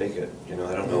take it. You know,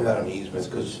 I don't know about an easement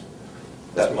because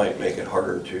that might make it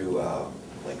harder to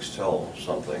like sell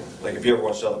something. Like if you ever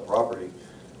want to sell the property,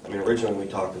 I mean, originally we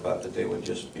talked about that they would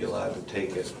just be allowed to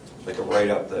take it, like a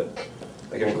write-up that,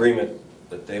 like an agreement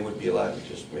that they would be allowed to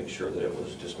just make sure that it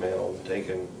was dismantled and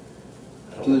taken.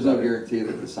 So there's no guarantee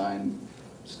that the sign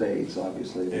stays,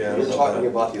 obviously. Yeah. You're talking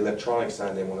about the electronic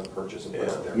sign they want to purchase and put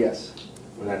up there. Yes.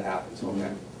 When that happens,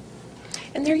 okay.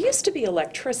 And there used to be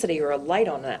electricity or a light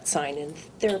on that sign, and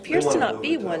there appears to wanna not move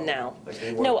be it one down. now. Like,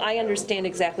 they No, want it I down. understand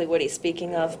exactly what he's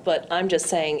speaking of, but I'm just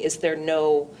saying,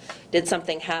 did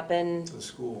something happen? The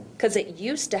school. Because it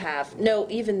used to have, no,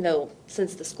 even though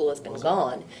since the school has been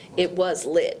gone, it was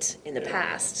lit in the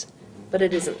past, but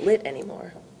it isn't lit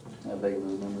anymore. I vaguely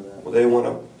remember that. Well,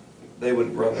 they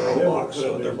would run their own box,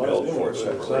 so they're billed for it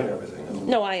separately and everything.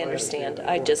 No, I understand.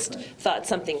 I just thought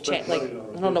something changed, like,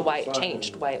 I don't know why it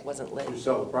changed, why it wasn't lit. You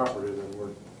sell the property, then we're,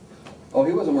 Oh,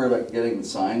 he wasn't worried about getting the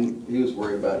sign, he was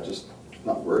worried about just,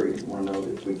 not worried, he wanted to know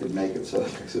if we could make it so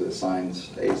the sign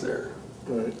stays there.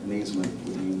 right. An easement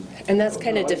would mean. And that's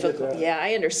kind No, of I get difficult. that. Yeah,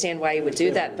 I understand why you would do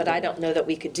that, but I don't know that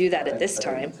we could do that at this I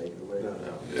time. didn't take it away. No.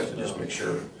 You have to just make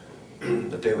sure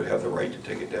that they would have the right to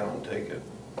take it down and take it.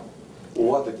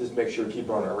 We'll have to just make sure to keep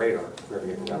it on our radar if we ever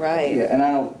get it done. Right. Yeah, and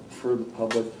I don't, for the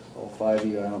public, all five of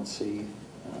you, I don't see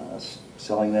us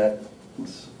selling that,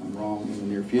 unless I'm wrong, in the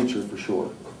near future, for sure.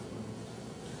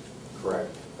 Correct.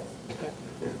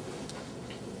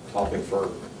 Topic for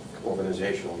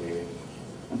organizational meeting.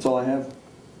 That's all I have.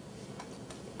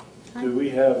 Do we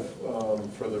have,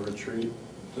 for the retreat,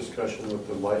 discussion with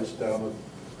the lights down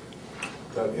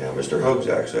at that? Yeah, Mr. Hoag's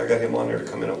actually, I got him on there to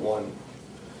come in at 1,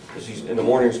 because he's, in the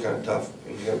morning's kind of tough,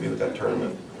 he's gonna be with that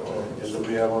tournament. And do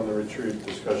we have on the retreat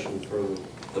discussion for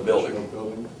The building. additional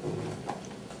building?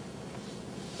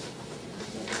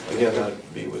 Again,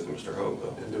 that'd be with Mr. Hoag,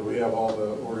 though. And do we have all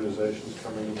the organizations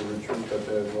coming to the retreat that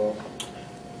day as well?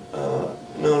 No,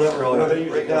 not No, they really.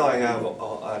 usually Right now, I come.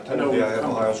 have, tentatively, I have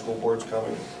Ohio School Boards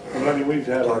coming. I mean, we've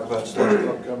had Talk about stuff.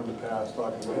 some come in the past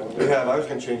talking about it. We have, I was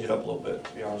gonna change it up a little bit,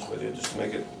 to be honest with you, just to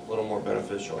make it a little more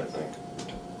beneficial, I think.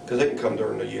 Because they can come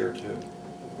during the year, too.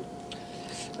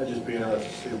 I'd just be interested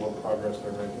to see what progress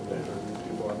they're making with these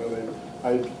people. I know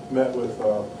I met with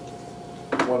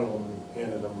one of them,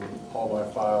 handed them all my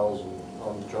files and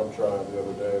on the jump drive the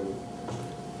other day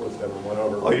with them and went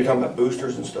over. Oh, you're talking about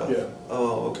boosters and stuff? Yeah.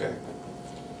 Oh, okay.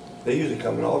 They usually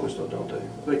come in August, though, don't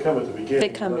they? They come at the beginning. They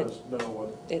come let at- us know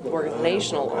what. It's what-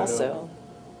 organizational I know also.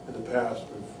 In the past,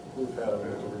 we've had them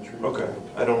at the retreat. Okay,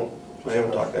 I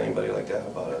haven't talked to anybody like that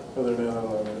about it. Other than that, I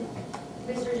don't know.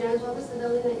 Mr. Jones, what was the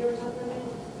building that you were talking about?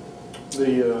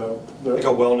 Like a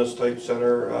wellness type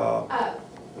center, Oh,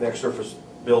 an extra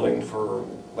building for,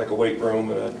 like a weight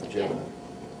room and a gym.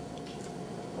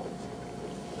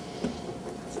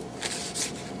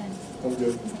 I'm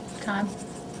good. Con?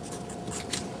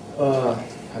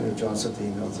 I know John sent the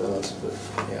email to us, but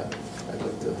yeah, I'd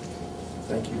like to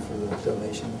thank you for the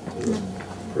donation to the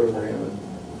program and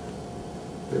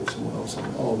give someone else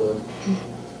on all the,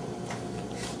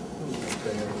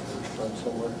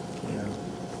 Somewhere. yeah.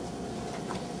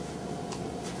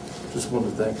 Just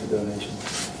wanted to thank the donation.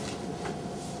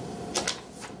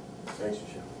 Thanks,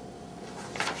 Michelle.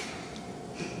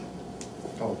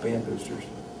 Oh, band boosters.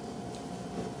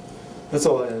 That's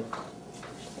all I had.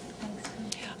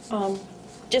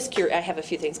 Just curious, I have a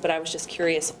few things, but I was just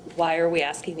curious, why are we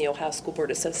asking the Ohio School Board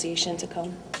Association to come?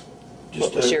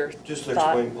 What was your Just to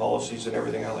thought? explain policies and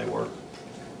everything, how they work.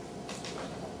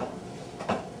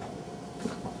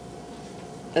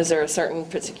 Is there a certain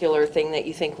particular thing that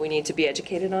you think we need to be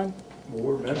educated on?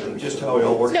 Board members. Just how we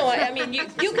all work. No, I mean, you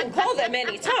can call them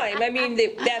anytime. I mean,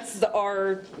 that's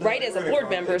our right as a board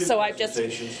member, so I'm just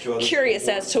Presentations to other curious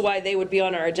school as to why they would be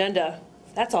on our agenda.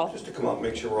 That's all. Just to come out and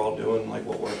make sure we're all doing like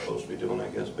what we're supposed to be doing, I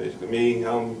guess, basically. Me,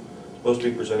 how I'm supposed to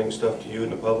be presenting stuff to you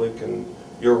and the public, and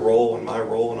your role and my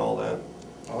role and all that.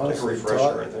 Take a Honestly, refresher,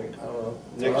 Todd- I think. I don't know.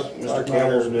 Nick's, Todd Mr. and I are-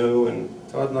 Campbell's new, and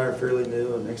Todd and I are fairly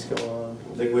new, and Nick's coming on.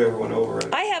 I think we ever went over it.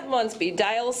 I have them on speed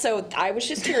dial, so I was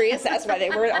just curious. That's why they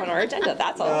were on our agenda,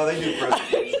 that's all. They do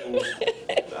presentations.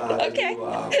 Okay.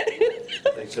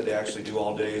 They said they actually do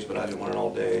all days, but I didn't want it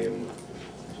all day, and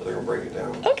so they're gonna break it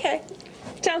down. Okay,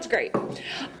 sounds great.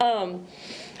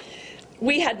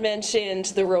 We had mentioned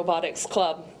the robotics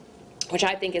club, which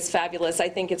I think is fabulous. I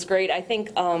think it's great. I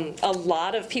think a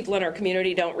lot of people in our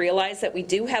community don't realize that we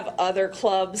do have other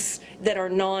clubs that are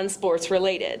non-sports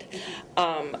related.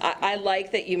 I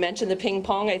like that you mentioned the ping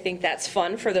pong. I think that's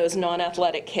fun for those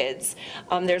non-athletic kids.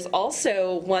 There's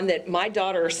also one that my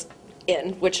daughter's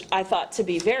in, which I thought to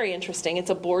be very interesting. It's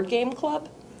a board game club.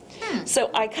 So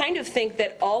I kind of think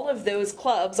that all of those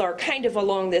clubs are kind of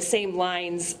along the same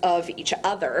lines of each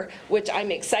other, which I'm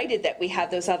excited that we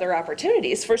have those other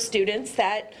opportunities for students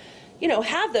that,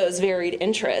 have those varied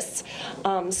interests.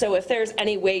 So if there's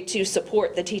any way to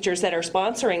support the teachers that are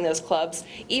sponsoring those clubs,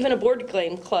 even a board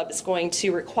game club is going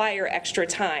to require extra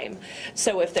time.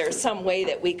 So if there's some way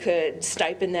that we could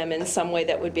stipend them in some way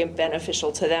that would be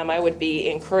beneficial to them, I would be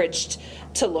encouraged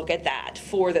to look at that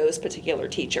for those particular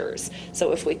teachers.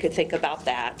 So if we could think about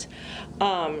that.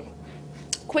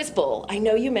 Quiz Bowl, I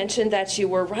know you mentioned that you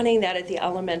were running that at the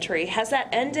elementary. Has that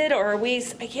ended, or are we,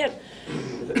 I can't.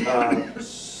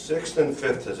 6th and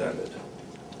 5th has ended.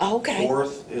 Okay.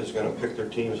 4th is going to pick their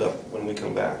teams up when we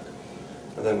come back.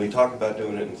 And then we talked about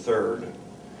doing it in 3rd.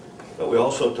 But we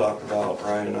also talked about,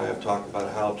 Ryan and I have talked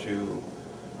about how to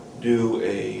do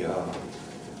a, I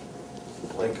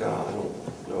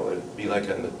don't know, it'd be like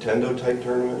a Nintendo type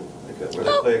tournament, like where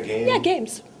they play a game. Yeah,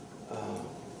 games.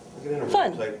 Like an interval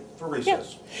Fun. type for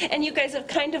recess. Yeah. And you guys have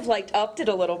kind of like upped it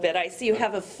a little bit. I see you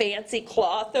have a fancy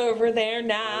cloth over there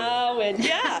now, and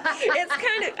yeah, it's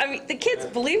kind of, I mean, the kids,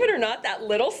 believe it or not, that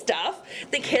little stuff,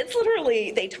 the kids literally,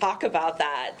 they talk about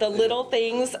that. The little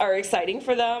things are exciting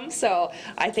for them, so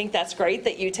I think that's great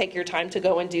that you take your time to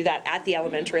go and do that at the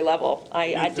elementary level.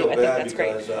 I think that's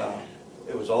great. Because,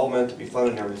 it was all meant to be fun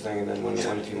and everything, and then when the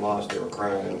one team lost, they were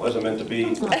crying, and it wasn't meant to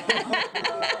be.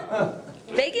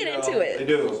 They get into it. They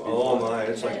do. Oh my,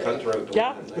 it's like cutthroat.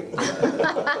 Yeah.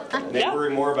 And they worry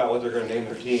more about what they're going to name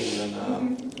their team than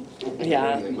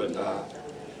anything.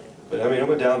 But I mean, it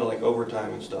went down to like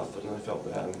overtime and stuff, and I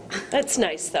felt bad. That's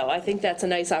nice, though. I think that's a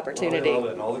nice opportunity. Well, I love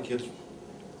it, and all the kids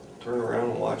turn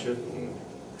around and watch it. And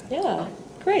yeah,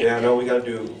 great. Yeah, no, we got to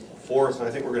do 4th, and I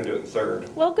think we're going to do it in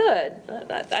 3rd. Well, good.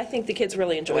 I think the kids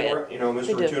really enjoy it. You know,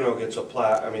 Mr. Rotuno gets a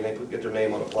plaque. I mean, they get their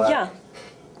name on a plaque. Yeah.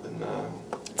 And,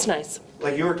 it's nice.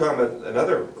 like you were talking about,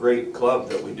 another great club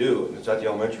that we do, and it's at the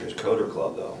elementary, is Coder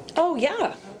Club, though. Oh,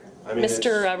 yeah. I mean,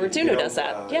 Mr. Rotuno does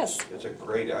that, yes. It's a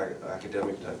great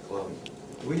academic type club.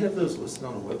 Do we have those listed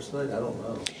on the website? I don't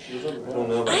know. I don't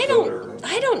know about Coder.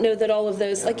 I don't know that all of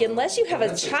those, like, unless you have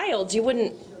a child, you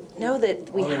wouldn't know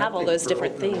that we have all those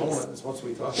different things. Once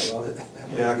we talk about it.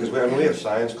 Yeah, because we have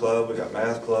science club, we got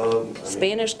math club.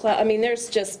 Spanish club, I mean, it's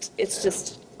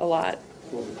just a lot.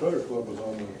 Well, the Coder Club was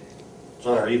on the. It's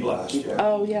on our e-blast, yeah.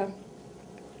 Oh, yeah.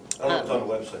 I don't know if it's on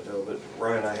the website though, but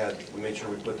Ryan and I we made sure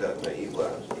we put that in the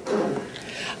e-blast.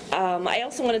 I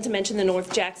also wanted to mention the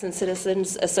North Jackson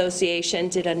Citizens Association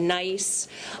did a nice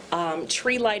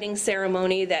tree lighting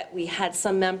ceremony that we had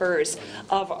some members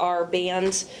of our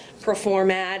band perform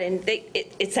at, and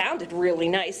it sounded really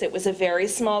nice. It was a very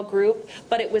small group,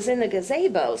 but it was in the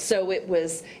gazebo, so it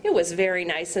was very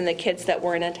nice, and the kids that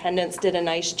were in attendance did a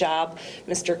nice job.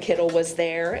 Mr. Kittle was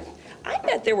there. I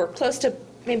bet there were close to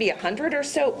maybe 100 or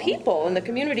so people in the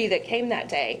community that came that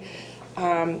day.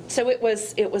 So it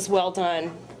was well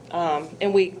done,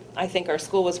 and I think our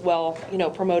school was well,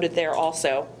 promoted there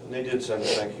also. And they did send a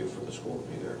thank you for the school to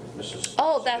be there. Mrs.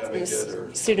 Oh, that's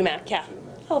Sudamak, yeah.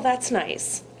 Oh, that's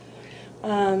nice.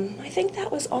 I think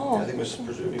that was all. Yeah, I think Miss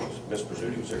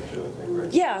Prizzuti was there too, I think,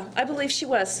 right? Yeah, I believe she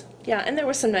was. Yeah, and there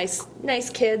were some nice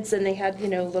kids, and they had,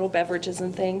 little beverages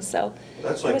and things, so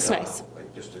That's it was nice. Like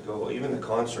just to go, even the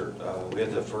concert, we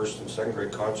had the 1st and 2nd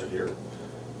grade concert here.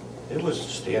 It was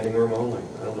standing room only.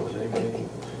 I don't know if anybody,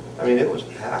 I mean, it was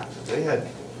packed. They had,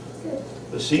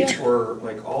 the seats were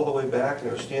like all the way back, and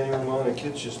they were standing room only, and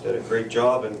kids just did a great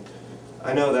job. And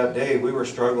I know that day we were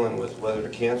struggling with whether to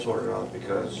cancel or not,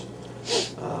 because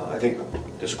I think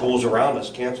the schools around us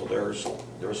canceled theirs.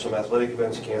 There was some athletic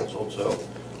events canceled, so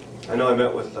I know I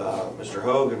met with Mr.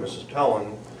 Hogue and Mrs.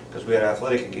 Pellin, because we had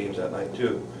athletic games that night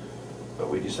too. But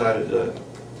we decided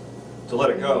to let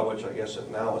it go, which I guess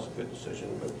now is a good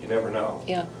decision, but you never know.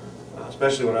 Yeah.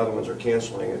 Especially when other ones are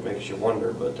canceling, it makes you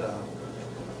wonder, but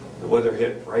the weather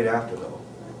hit right after though.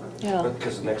 Yeah.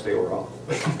 Because the next day we're off.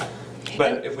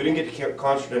 But if we didn't get the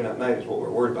concert in that night is what we're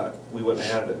worried about. We wouldn't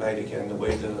have had it at night again, the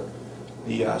way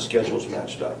the schedules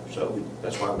matched up. So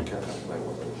that's why we kind of went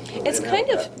with it. It's kind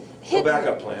of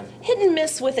backup plan. Hit and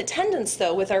miss with attendance,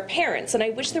 though, with our parents, and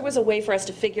I wish there was a way for us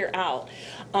to figure out.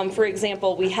 For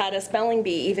example, we had a spelling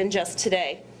bee even just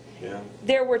today. Yeah.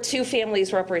 There were 2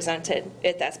 families represented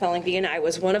at that spelling bee, and I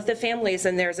was one of the families,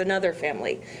 and there's another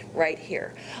family right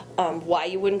here. Why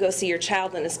you wouldn't go see your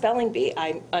child in a spelling bee,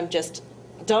 I'm just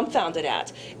dumbfounded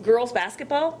at. Girls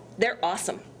basketball, they're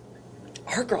awesome.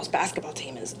 Our girls basketball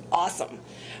team is awesome.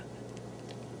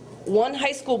 One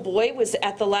high school boy was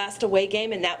at the last away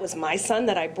game, and that was my son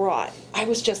that I brought. I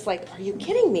was just like, are you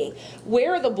kidding me?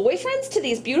 Where are the boyfriends to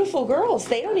these beautiful girls?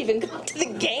 They don't even come to the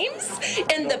games?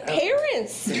 And the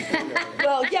parents.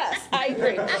 Well, yes, I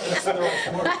agree.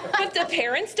 But the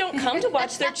parents don't come to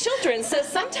watch their children, so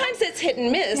sometimes it's hit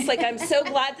and miss. Like, I'm so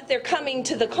glad that they're coming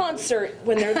to the concert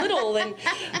when they're little, and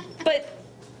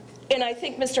I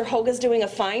think Mr. Hoga's doing a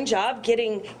fine job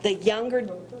getting the younger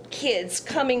kids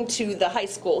coming to the high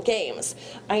school games.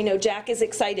 I know Jack is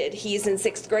excited. He's in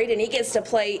 6th grade and he gets to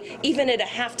play even at a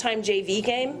halftime JV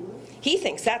game. He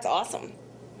thinks that's awesome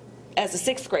as a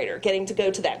 6th grader, getting to go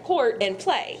to that court and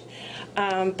play.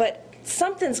 But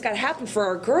something's got to happen for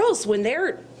our girls when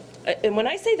they're, and when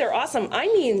I say they're awesome, I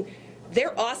mean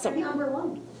they're awesome.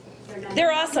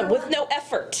 They're awesome with no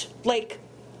effort. Like,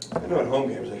 I know at home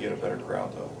games they get a better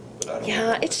crowd though.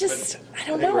 Yeah, it's just, I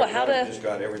don't know how to. Just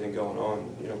got everything going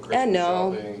on, you know, I Christmas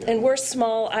know, shopping. and we're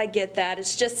small, I get that.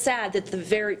 It's just sad that the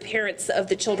very parents of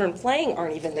the children playing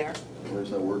aren't even there. There's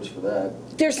no words for that.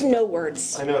 There's no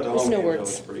words. I know at the There's home no games though, words.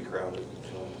 it's pretty crowded.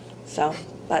 So,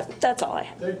 but that's all I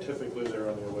have. They typically, they're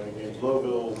on the away games.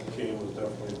 Lowville game was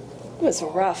definitely. It was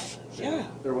rough, yeah.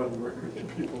 There wasn't very many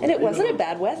people. And it wasn't a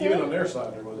bad weather. Even on their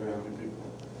side, there wasn't very many people.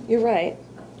 You're right,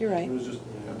 you're It right. was just,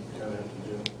 kind of have to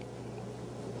do it.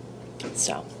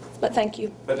 So, but thank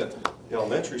you. But the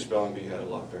elementary spelling bee had a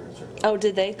lot of parents there. Oh,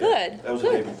 did they? Good. That was the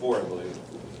day Good. before, I believe.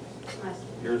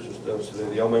 Yours was, that was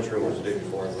the elementary one was the day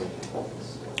before, I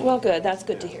believe. Well, good, that's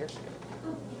good to hear.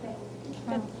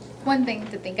 One thing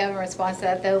to think of in response to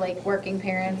that, though, like working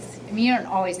parents, I mean, you don't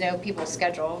always know people's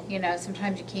schedule, you know,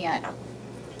 sometimes you can't bug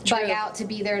True. out to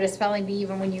be there at a spelling bee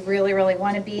even when you really, really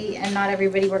want to be, and not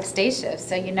everybody works day shifts,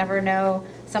 so you never know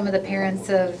some of the parents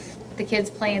of the kids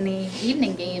playing the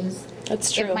evening games.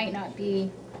 That's true. It might not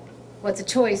be what's a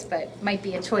choice, but might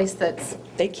be a choice that's,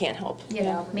 They can't help. you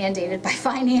know, mandated by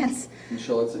finance.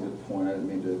 Michelle, that's a good point. I didn't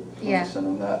mean to Yeah. send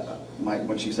on that.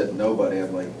 When she said nobody,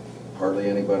 I'm like, hardly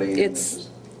anybody. and It's- just-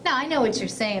 No, I know what you're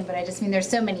saying, but I just mean there's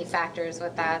so many factors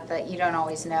with that you don't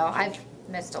always know. I've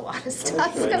missed a lot of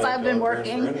stuff Sure, because not I've been the other parents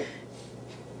are in working. it.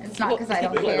 It's not because I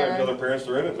don't They might not know the care. parents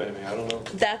are in it, maybe, I don't know.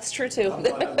 That's true too. I'm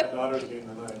glad my daughter's game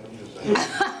tonight, I'm just saying.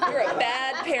 You're a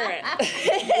bad parent.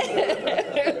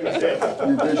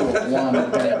 Your visual one.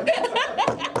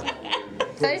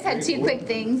 So I just had two quick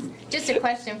things. Just a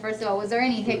question, first of all, was there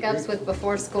any hiccups with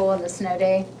before school and the snow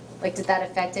day? Like, did that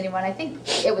affect anyone? I think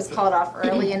it was called off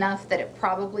early enough that it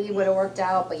probably would have worked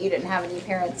out, but you didn't have any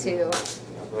parents who,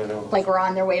 I know. like, were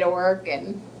on their way to work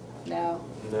and, no.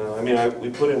 No, I mean, we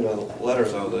put in the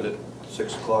letters though that at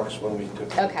 6 o'clock is when we took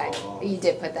the Okay, call off. you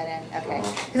did put that in, okay.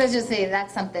 Because I was just saying,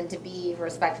 that's something to be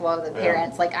respectful of the Yeah.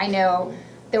 parents. Like, I know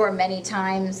there were many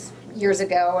times years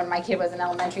ago when my kid was in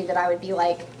elementary that I would be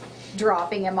like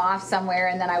dropping him off somewhere,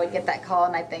 and then I would get that call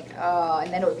and I'd think, oh,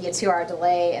 and then it would be a 2-hour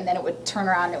delay, and then it would turn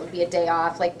around and it would be a day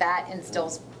off. Like, that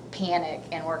instills panic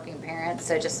in working parents,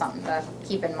 so just something to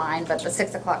keep in mind. But the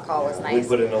 6 o'clock call was We nice.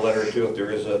 put in a letter too, if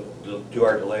there is a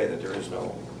 2-hour delay, that there is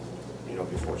no, you know,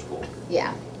 before school.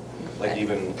 Yeah. Like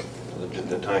even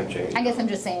the time change. I guess I'm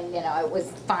just saying, you know, it was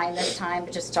fine this time,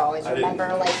 but just to always I didn't-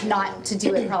 remember, like, not to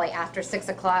do it probably after 6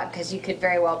 o'clock, because you could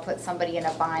very well put somebody in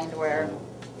a bind where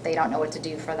they don't know what to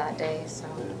do for that day, so.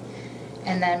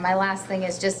 And then my last thing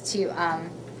is just to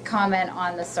comment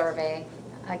on the survey.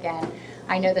 Again,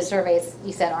 I know the surveys,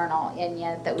 you said aren't all in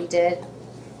yet that we did.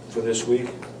 For this week?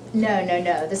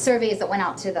 No, the surveys that went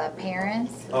out to the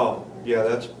parents. Oh,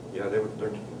 yeah,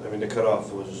 I mean, the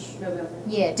cutoff was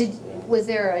Yeah, was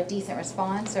there a decent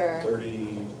response, or?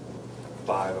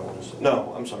 35, I want to say.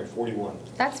 No, I'm sorry, 41.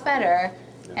 That's better.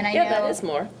 And I know. Yeah, that is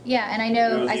more. Yeah, and I It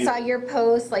know, was I saw easy. your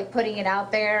post, like, putting it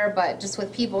out there, but just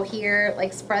with people here,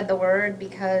 like, spread the word,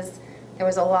 because there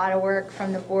was a lot of work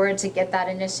from the board to get that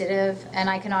initiative. And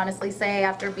I can honestly say,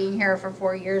 after being here for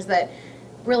 4 years, that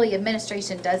really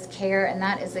administration does care, and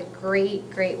that is a great,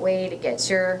 great way to get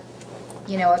your,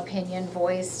 you know, opinion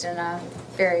voiced in a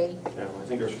very, Yeah, I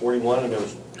think there was 41 and there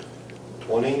was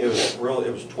 20, it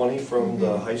was 20 from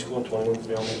the high school and 21 from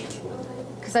the elementary school.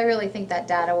 because I really think that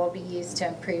data will be used to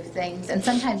improve things. And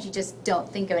sometimes you just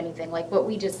don't think of anything, like what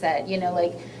we just said, you know,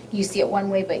 like, you see it one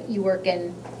way, but you work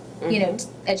in, you know,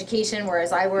 education,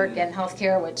 whereas I work in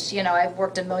healthcare, which, you know, I've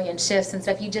worked a million shifts and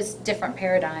stuff, you just, different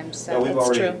paradigms, Yeah, so. we've That's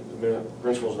already, the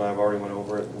principals and I have already went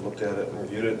over it and looked at it and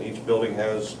reviewed it, and each building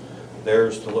has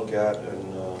theirs to look at,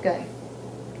 and Good.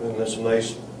 there's some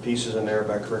nice pieces in there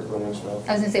about curriculum and stuff.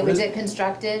 I was gonna say, was it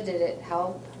constructive? Did it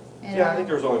help? in Yeah, I a- think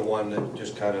there was only one that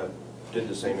just kind of did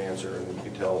the same answer, and you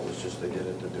could tell it was just they did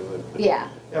it to do it. But Yeah.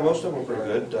 yeah, most of them were pretty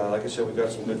good. Like I said, we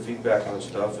got some good feedback on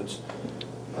stuff. It's,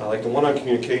 Like the one on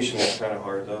communication is kind of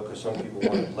hard though, because some people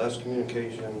wanted less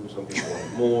communication, some people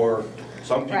wanted more.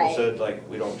 Some people Right. said like,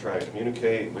 we don't try to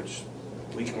communicate, which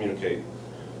we communicate,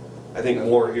 I think,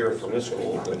 more here from this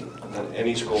school than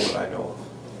any school that I know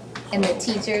of. And the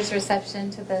teachers' reception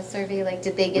to the survey, like,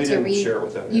 did they get We to read? didn't share it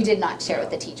with them You yet. did not share with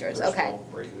the teachers, We're okay. still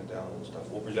breaking it down and stuff.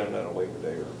 We'll present it on a waiver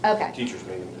day or Okay. teachers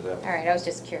meeting to them. All right, I was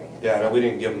just curious. Yeah, no, we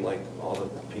didn't give them like all the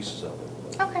pieces of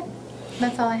it. Okay,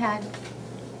 that's all I had.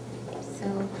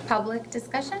 So, public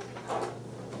discussion?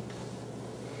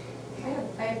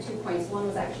 I have 2 points. One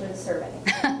was actually the survey.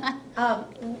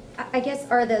 I guess,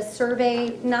 are the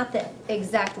survey, not the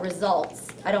exact results,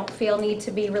 I don't feel need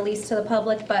to be released to the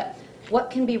public, but what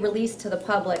can be released to the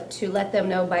public to let them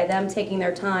know by them taking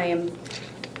their time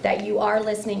that you are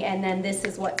listening and then this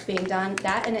is what's being done?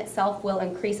 That in itself will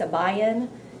increase a buy-in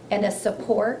and a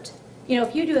support. You know,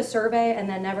 if you do a survey and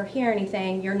then never hear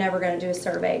anything, you're never going to do a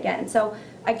survey again. So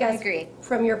I guess agree.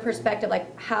 From your perspective,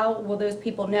 like, how will those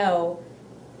people know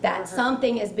that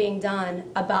something is being done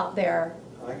about their...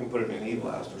 I can put it in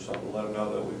e-blast or something, let them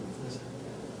know that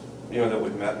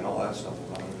we've met and all that stuff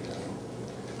about it.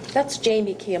 That's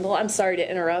Jamie Campbell. I'm sorry to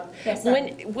interrupt. Yes,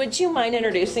 sorry. Would you mind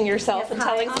introducing yourself Yes, and hi,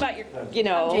 telling us I'm- about your, you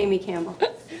know? I'm Jamie Campbell.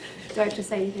 Do I have to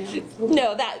say anything?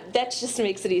 No, that just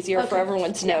makes it easier for Okay.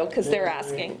 everyone to know because they're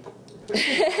asking.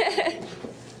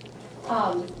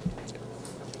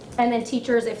 And then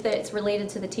teachers, if it's related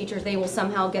to the teachers, they will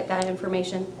somehow get that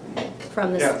information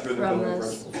from Yeah, through the building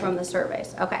from the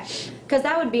surveys. Okay. Because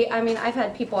that would be, I mean, I've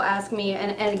had people ask me,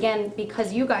 and again,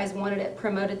 because you guys wanted it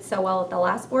promoted so well at the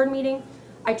last board meeting,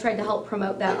 I tried to help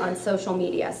promote that on social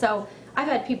media. So I've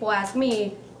had people ask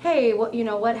me, hey,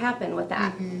 what happened with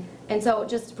that? And so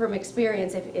just from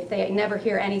experience, if they never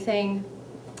hear anything,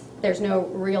 there's no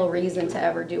real reason to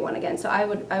ever do one again. So I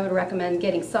would recommend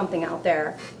getting something out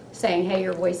there saying, hey,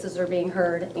 your voices are being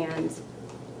heard, and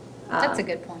That's a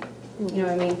good point. you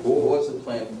know what I mean? What was the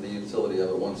plan for the utility of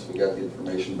it once we got the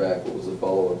information back? What was the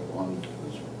follow-up on?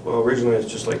 Well, originally, it's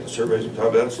just like the surveys we talked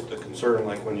about. That's the concern,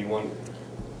 like when you want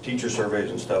teacher surveys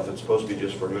and stuff, it's supposed to be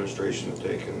just for administration to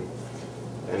take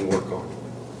and work on.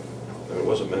 And it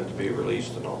wasn't meant to be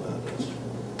released and all that.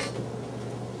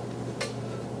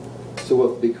 So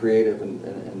we'll be creative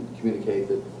and communicate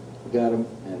that we got them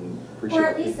and appreciate Or the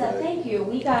at least feedback. thank you.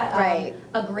 We got Right.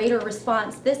 a greater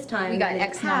response this time. We got than in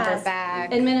X number past.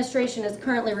 back. Administration is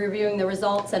currently reviewing the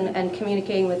results and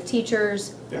communicating with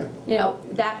teachers. Yeah. You know,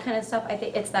 that kind of stuff. I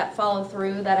think it's that follow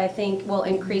through that I think will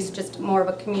increase just more of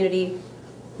a community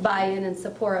buy-in and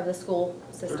support of the school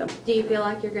system. Do you feel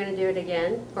like you're going to do it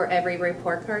again, or every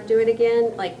report card do it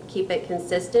again? Like keep it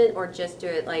consistent, or just do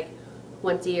it like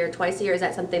once a year, twice a year? Is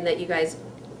that something that you guys?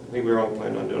 I think we were all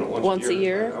planning on doing it once Once a a year.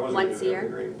 year? I wasn't Once gonna do a every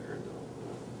year? grade period,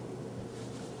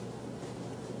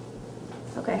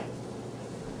 though. Okay.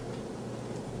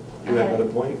 You had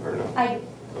another point, or no?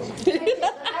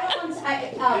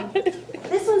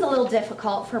 This one's a little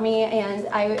difficult for me, and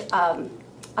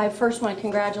I first want to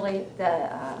congratulate the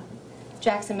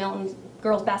Jackson Milton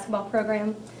girls basketball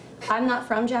program. I'm not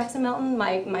from Jackson Milton.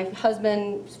 My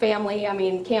husband's family, I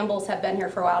mean, Campbells have been here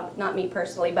for a while, not me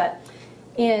personally, but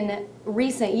in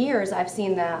recent years, I've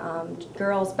seen the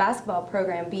girls basketball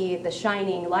program be the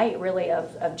shining light, really,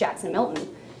 of Jackson Milton,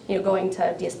 you know, going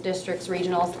to districts,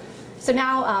 regionals. So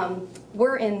now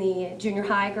we're in the junior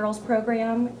high girls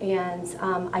program, and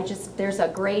there's a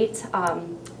great,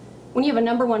 when you have a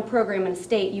 #1 program in a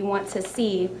state, you want to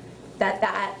see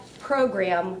that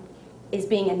program is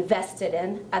being invested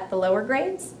in at the lower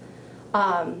grades.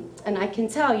 And I can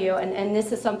tell you, and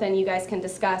this is something you guys can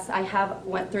discuss, I have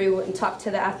went through and talked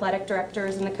to the athletic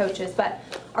directors and the coaches, but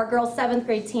our girls' 7th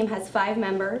grade team has 5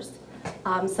 members.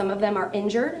 Some of them are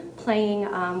injured, playing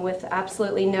with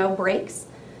absolutely no breaks.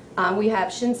 We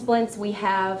have shin splints, we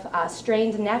have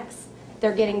strained necks.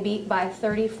 They're getting beat by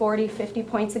 30, 40, 50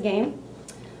 points a game.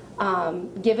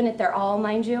 Given it their all,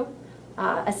 mind you.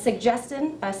 A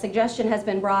suggestion has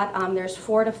been brought. There's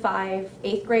 4 to 5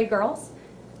 8th grade girls.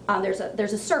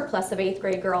 There's a surplus of 8th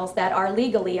grade girls that are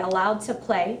legally allowed to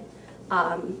play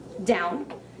down,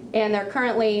 and they're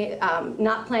currently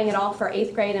not playing at all for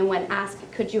 8th grade, and when asked,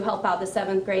 could you help out the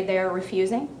 7th grade, they are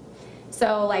refusing.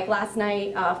 So like last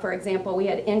night, for example, we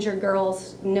had injured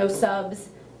girls, no subs,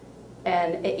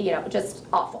 and just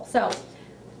awful. So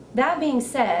that being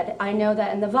said, I know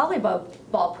that in the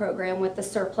volleyball program with the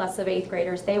surplus of 8th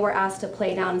graders, they were asked to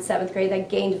play down in 7th grade. They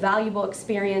gained valuable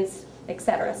experience,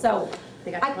 etc. So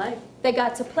They got to play. They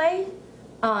got to play.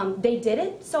 They did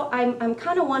it. So I'm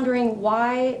kind of wondering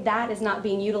why that is not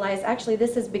being utilized. Actually,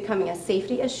 this is becoming a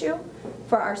safety issue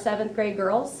for our 7th grade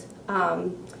girls.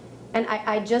 And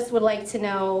I just would like to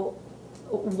know,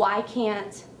 why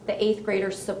can't the 8th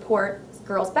graders support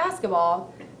girls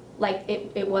basketball like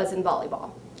it was in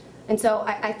volleyball. And so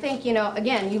I think, you know,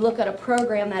 again, you look at a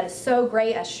program that is so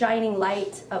great, a shining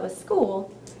light of a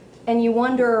school, and you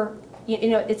wonder, you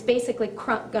know, it's basically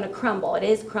going to crumble. It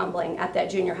is crumbling at that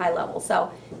junior high level.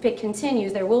 So if it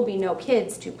continues, there will be no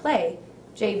kids to play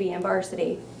JV and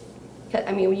varsity.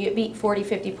 I mean, when you beat 40,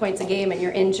 50 points a game and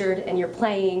you're injured and you're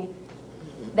playing,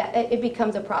 that it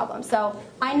becomes a problem. So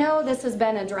I know this has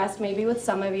been addressed maybe with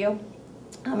some of you.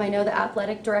 I know the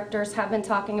athletic directors have been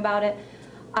talking about it.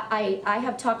 I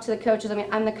have talked to the coaches. I mean,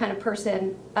 I'm the kind of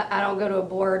person, I don't go to a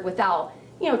board without,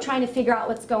 you know, trying to figure out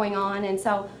what's going on. And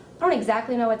so I don't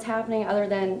exactly know what's happening other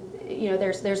than, you know,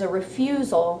 there's a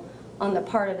refusal on the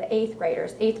part of the 8th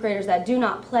graders that do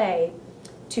not play,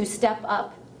 to step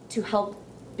up to help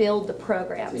build the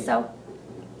program. So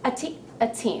a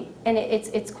team, and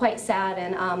it's quite sad.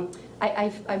 And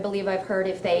I believe I've heard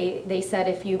if they said,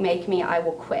 if you make me, I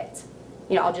will quit.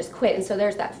 You know, I'll just quit. And so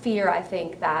there's that fear, I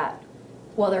think, that,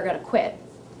 well, they're going to quit.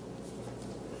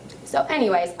 So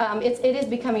anyways, it is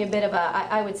becoming a bit of a,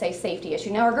 I would say, safety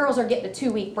issue. Now our girls are getting a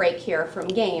 2-week break here from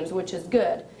games, which is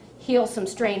good. Heal some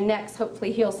strained necks,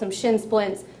 hopefully heal some shin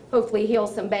splints, hopefully heal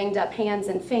some banged up hands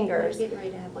and fingers. You're getting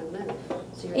ready to have one move.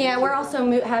 So yeah, we're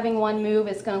also having one move.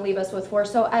 It's going to leave us with 4.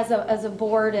 So as a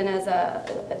board and as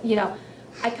a, you know,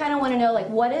 I kind of want to know, like,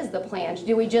 what is the plan?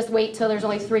 Do we just wait till there's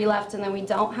only 3 left and then we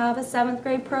don't have a 7th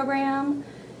grade program?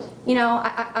 You know,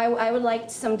 I would like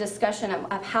some discussion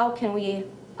of how can we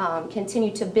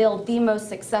continue to build the most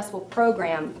successful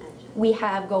program we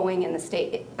have going in the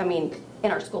state, I mean, in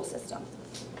our school system.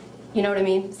 You know what I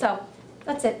mean? So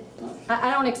that's it.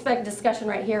 I don't expect discussion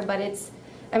right here, but it's,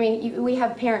 I mean, we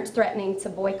have parents threatening to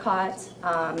boycott.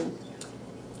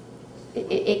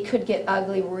 It could get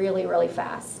ugly really, really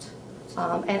fast.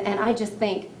 And I just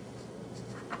think,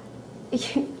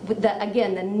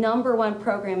 again, the #1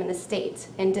 program in the state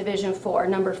in Division 4,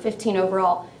 number 15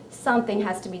 overall, something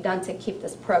has to be done to keep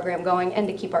this program going and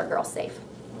to keep our girls safe.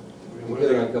 What are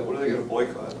they going to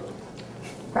boycott?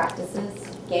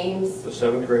 Practices, games. The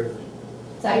 7th graders.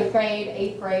 7th grade,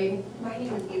 8th grade. My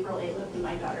name is April Aylip, and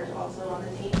my daughter's also on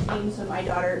the team. So my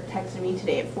daughter texted me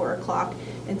today at 4 o'clock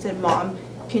and said, "Mom,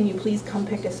 can you please come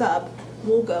pick us up?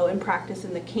 We'll go and practice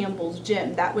in the Campbell's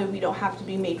gym. That way we don't have to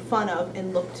be made fun of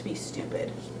and look to be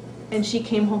stupid." And she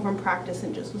came home from practice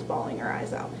and just was bawling her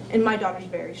eyes out. And my daughter's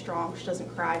very strong. She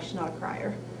doesn't cry. She's not a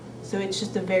crier. So it's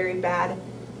just a very bad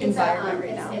environment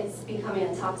right now. It's becoming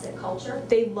a toxic culture.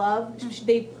 They love,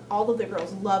 all of the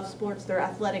girls love sports. They're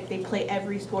athletic. They play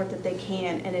every sport that they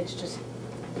can, and it's just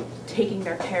taking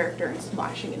their character and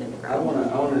smashing it in the I ground. want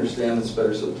to understand this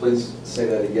better, so please say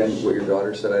that again, what your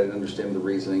daughter said. I didn't understand the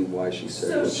reasoning why she said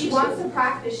So what she wants to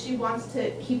practice, she wants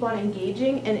to keep on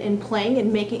engaging and playing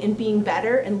and making and being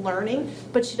better and learning,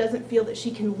 but she doesn't feel that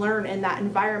she can learn in that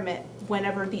environment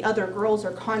whenever the other girls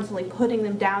are constantly putting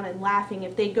them down and laughing.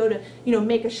 If they go to, you know,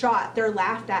 make a shot, they're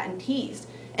laughed at and teased.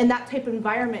 And that type of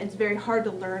environment is very hard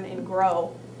to learn and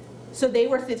grow. So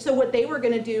so what they were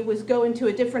going to do was go into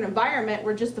a different environment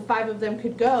where just the 5 of them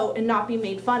could go and not be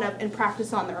made fun of and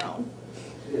practice on their own.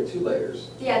 Yeah, 2 layers.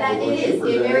 Yeah, it is.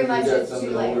 It very much is 2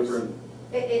 layers.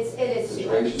 It is 2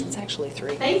 layers. It's actually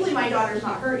 3. Thankfully, my daughter's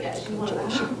not hurt yet. She's one of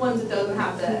the ones that doesn't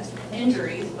have the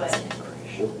injuries, but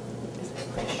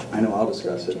I know, I'll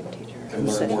discuss it and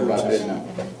learn more about it now.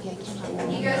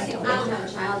 You go see, I don't have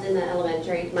a child in the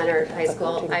elementary, minor high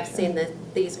school. I've seen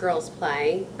these girls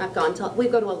play. I've gone to, we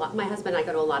go to a lot, my husband and I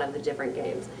go to a lot of the different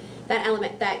games.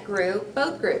 That group,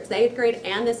 both groups, the 8th grade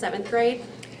and the 7th grade,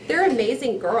 they're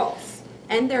amazing girls.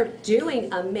 And they're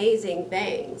doing amazing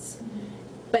things.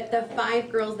 But the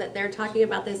 5 girls that they're talking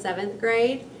about, the 7th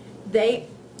grade,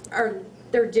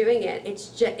 they're doing it.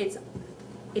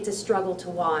 It's a struggle to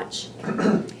watch.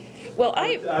 Well,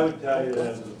 I would tell you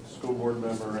as a school board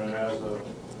member and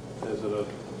as a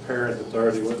parent that's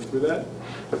already went through that,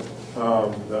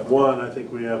 that one, I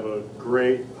think we have a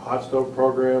great hot stove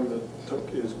program that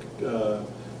is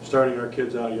starting our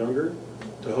kids out younger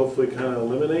to hopefully kind of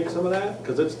eliminate some of that,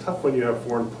 because it's tough when you have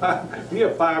 4 and 5. If you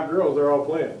have 5 girls, they're all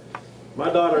playing. My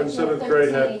daughter in 7th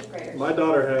grade had, my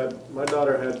daughter had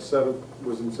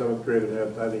was in 7th grade and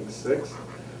had, I think, 6.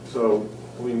 So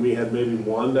I mean, we had maybe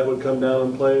 1 that would come down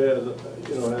and play as an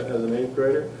 8th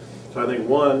grader. So I think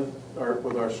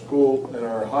with our school and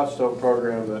our hot stove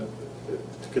program, that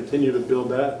to continue to build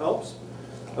that helps.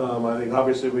 I think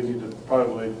obviously we need to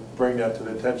probably bring that to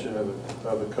the attention of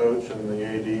the coach and the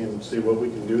AD and see what we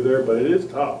can do there. But it is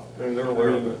tough. And they're aware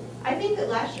of it. I think that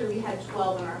last year we had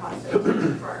 12 in our hot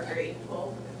stove for our grade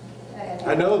 12.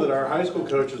 I know that our high school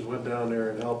coaches went down there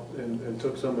and helped, and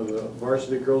took some of the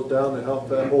varsity girls down to help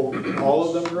that whole, all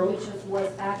of them girls. Which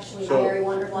was actually So, very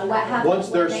wonderful. And what happens Once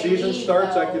their when they season leave,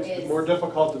 starts, that though, gets is- more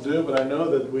difficult to do, but I know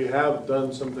that we have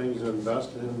done some things to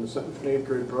invest in the 7th and 8th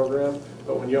grade program.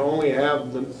 But when you only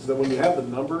have when you have the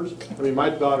numbers, I mean, my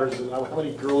daughter's, how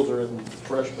many girls are in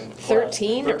freshman class?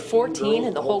 13 or 14 girls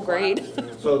in the whole grade.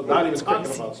 So not even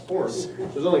talking about sports.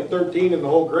 There's only 13 in the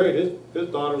whole grade. His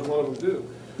daughter's one of them too.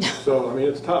 So, I mean,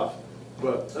 it's tough.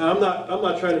 But I'm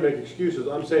not trying to make excuses.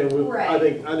 I'm saying, I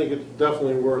think it's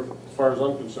definitely worth, as far as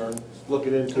I'm concerned,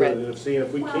 looking into it and seeing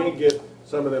if we can't get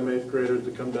some of them 8th graders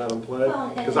to come down and play.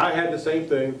 Because I had the same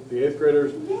thing. The 8th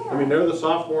graders, I mean, they're the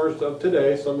sophomores of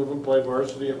today. Some of them play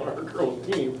varsity on our girls'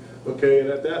 team. Okay, and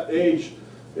at that age,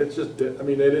 it's just, I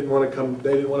mean, they didn't want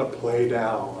to play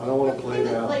down. I don't want to play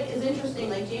down. Like, it's interesting,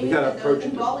 like Jamie We gotta said, though, approach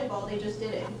in it. volleyball, they just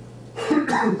did it.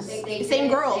 They Same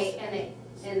did, girls.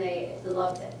 And they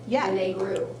loved it. Yeah. And they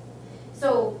grew.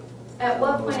 So at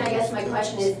what point, I guess my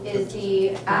question is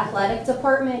the athletic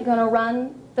department going to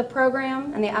run the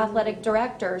program and the athletic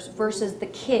directors versus the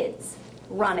kids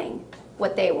running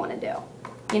what they want to do?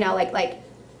 You know,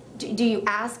 do you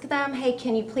ask them, hey,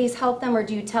 can you please help them? Or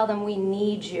do you tell them, we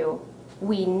need you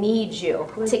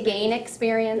to gain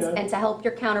experience and to help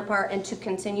your counterpart and to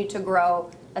continue to grow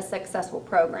a successful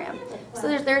program? So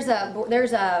there's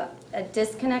a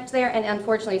disconnect there, and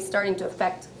unfortunately it's starting to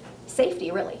affect safety,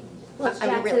 really. Well, it's I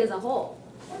mean, Jackson really. as a whole.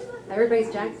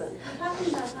 Everybody's Jackson. We're talking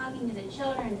about talking to the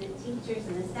children, the teachers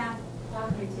and the staff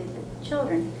talking to the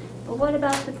children, but what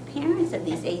about the parents of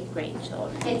these 8th grade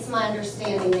children? It's my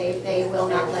understanding they will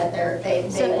not let they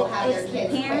So will have their it's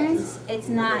kids. the parents, it's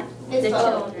not It's the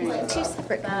both. children. It's Two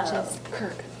separate coaches.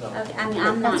 Okay, I mean,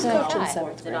 I'm not involved in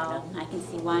sports at all. I can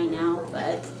see why now,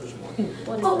 but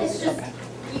Oh, it's just,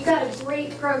 you got a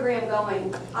great program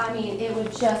going. I mean, it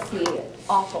would just be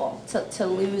awful to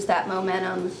lose that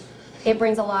momentum. It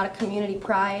brings a lot of community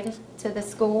pride to the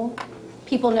school.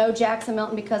 People know Jackson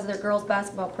Milton because of their girls'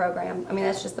 basketball program. I mean,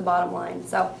 that's just the bottom line.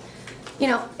 So, you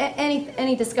know,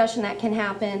 any discussion that can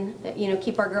happen, you know,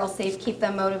 keep our girls safe, keep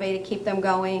them motivated, keep them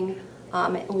going,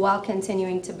 while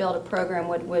continuing to build a program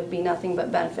would be nothing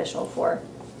but beneficial for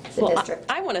the district.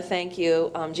 I want to thank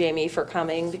you, Jamie, for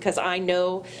coming, because I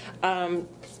know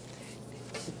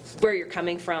where you're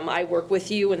coming from. I work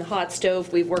with you in the hot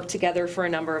stove. We've worked together for a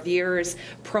number of years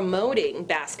promoting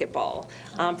basketball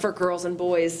for girls and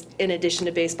boys in addition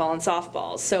to baseball and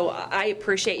softball. So I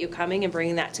appreciate you coming and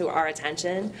bringing that to our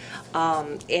attention,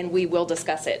 and we will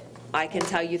discuss it. I can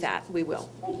tell you that. We will.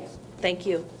 Thank you. Thank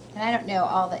you. And I don't know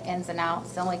all the ins and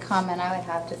outs. The only comment I would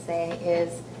have to say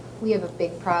is we have a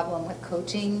big problem with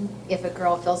coaching. If a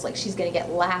girl feels like she's going to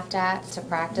get laughed at to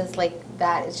practice, like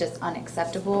that is just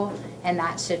unacceptable, and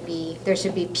that should be, there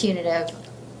should be punitive,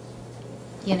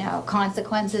 you know,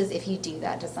 consequences if you do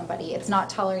that to somebody. It's not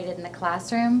tolerated in the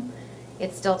classroom.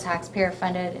 It's still taxpayer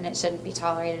funded, and it shouldn't be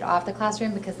tolerated off the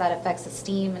classroom because that affects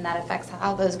esteem and that affects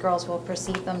how those girls will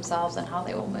perceive themselves and how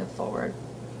they will move forward.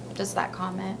 Just that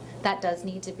comment. That does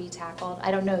need to be tackled. I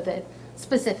don't know the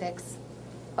specifics,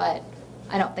 but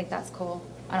I don't think that's cool.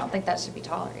 I don't think that should be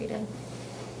tolerated.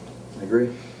 I agree.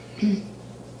 Thank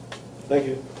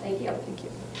you. Thank you. Thank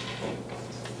you.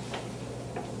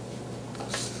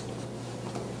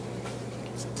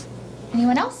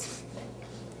 Anyone else?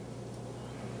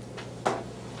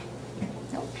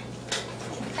 Nope.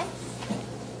 Okay.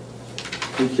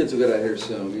 The kids will get out here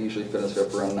soon. We usually finish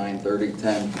up around 9:30,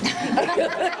 10.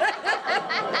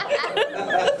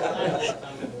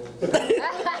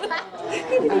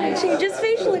 Change his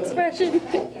facial expression.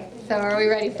 So are we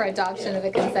ready for adoption of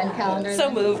the consent calendar? So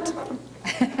then? moved.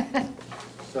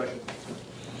 Second.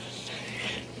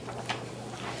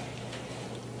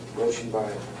 Motion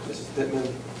by Mrs.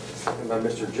 Pittman, second by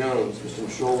Mr. Jones. Mr.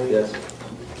 Masholi? Yes.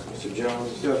 Mr.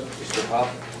 Jones? Yes. Mr. Hop?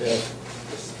 Yes.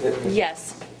 Mrs. Pittman?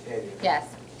 Yes. Tanya?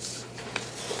 Yes.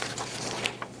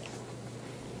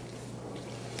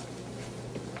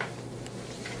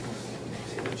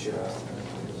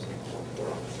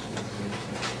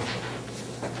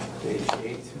 Page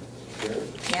 8. Adjourn.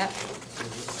 Yep.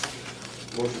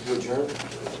 Motion to adjourn?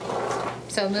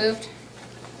 So moved.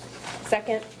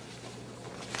 Second.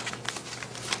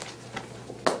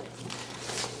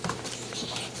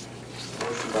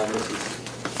 Motion by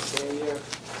Mrs. Tanya,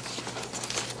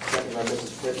 second by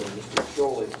Mrs. Pittman. Mr.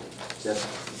 Masholi? Yes.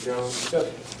 Mr. Jones? Yes.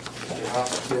 Mr. Hop?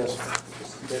 Yes.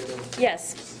 Mrs. Pittman? Yes.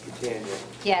 Mrs. Tanya?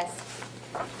 Yes.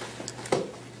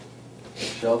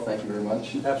 Michelle, thank you very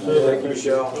much. Absolutely. Thank you,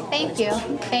 Michelle. Thank you.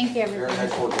 Thank you, Very everybody.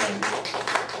 nice work, man.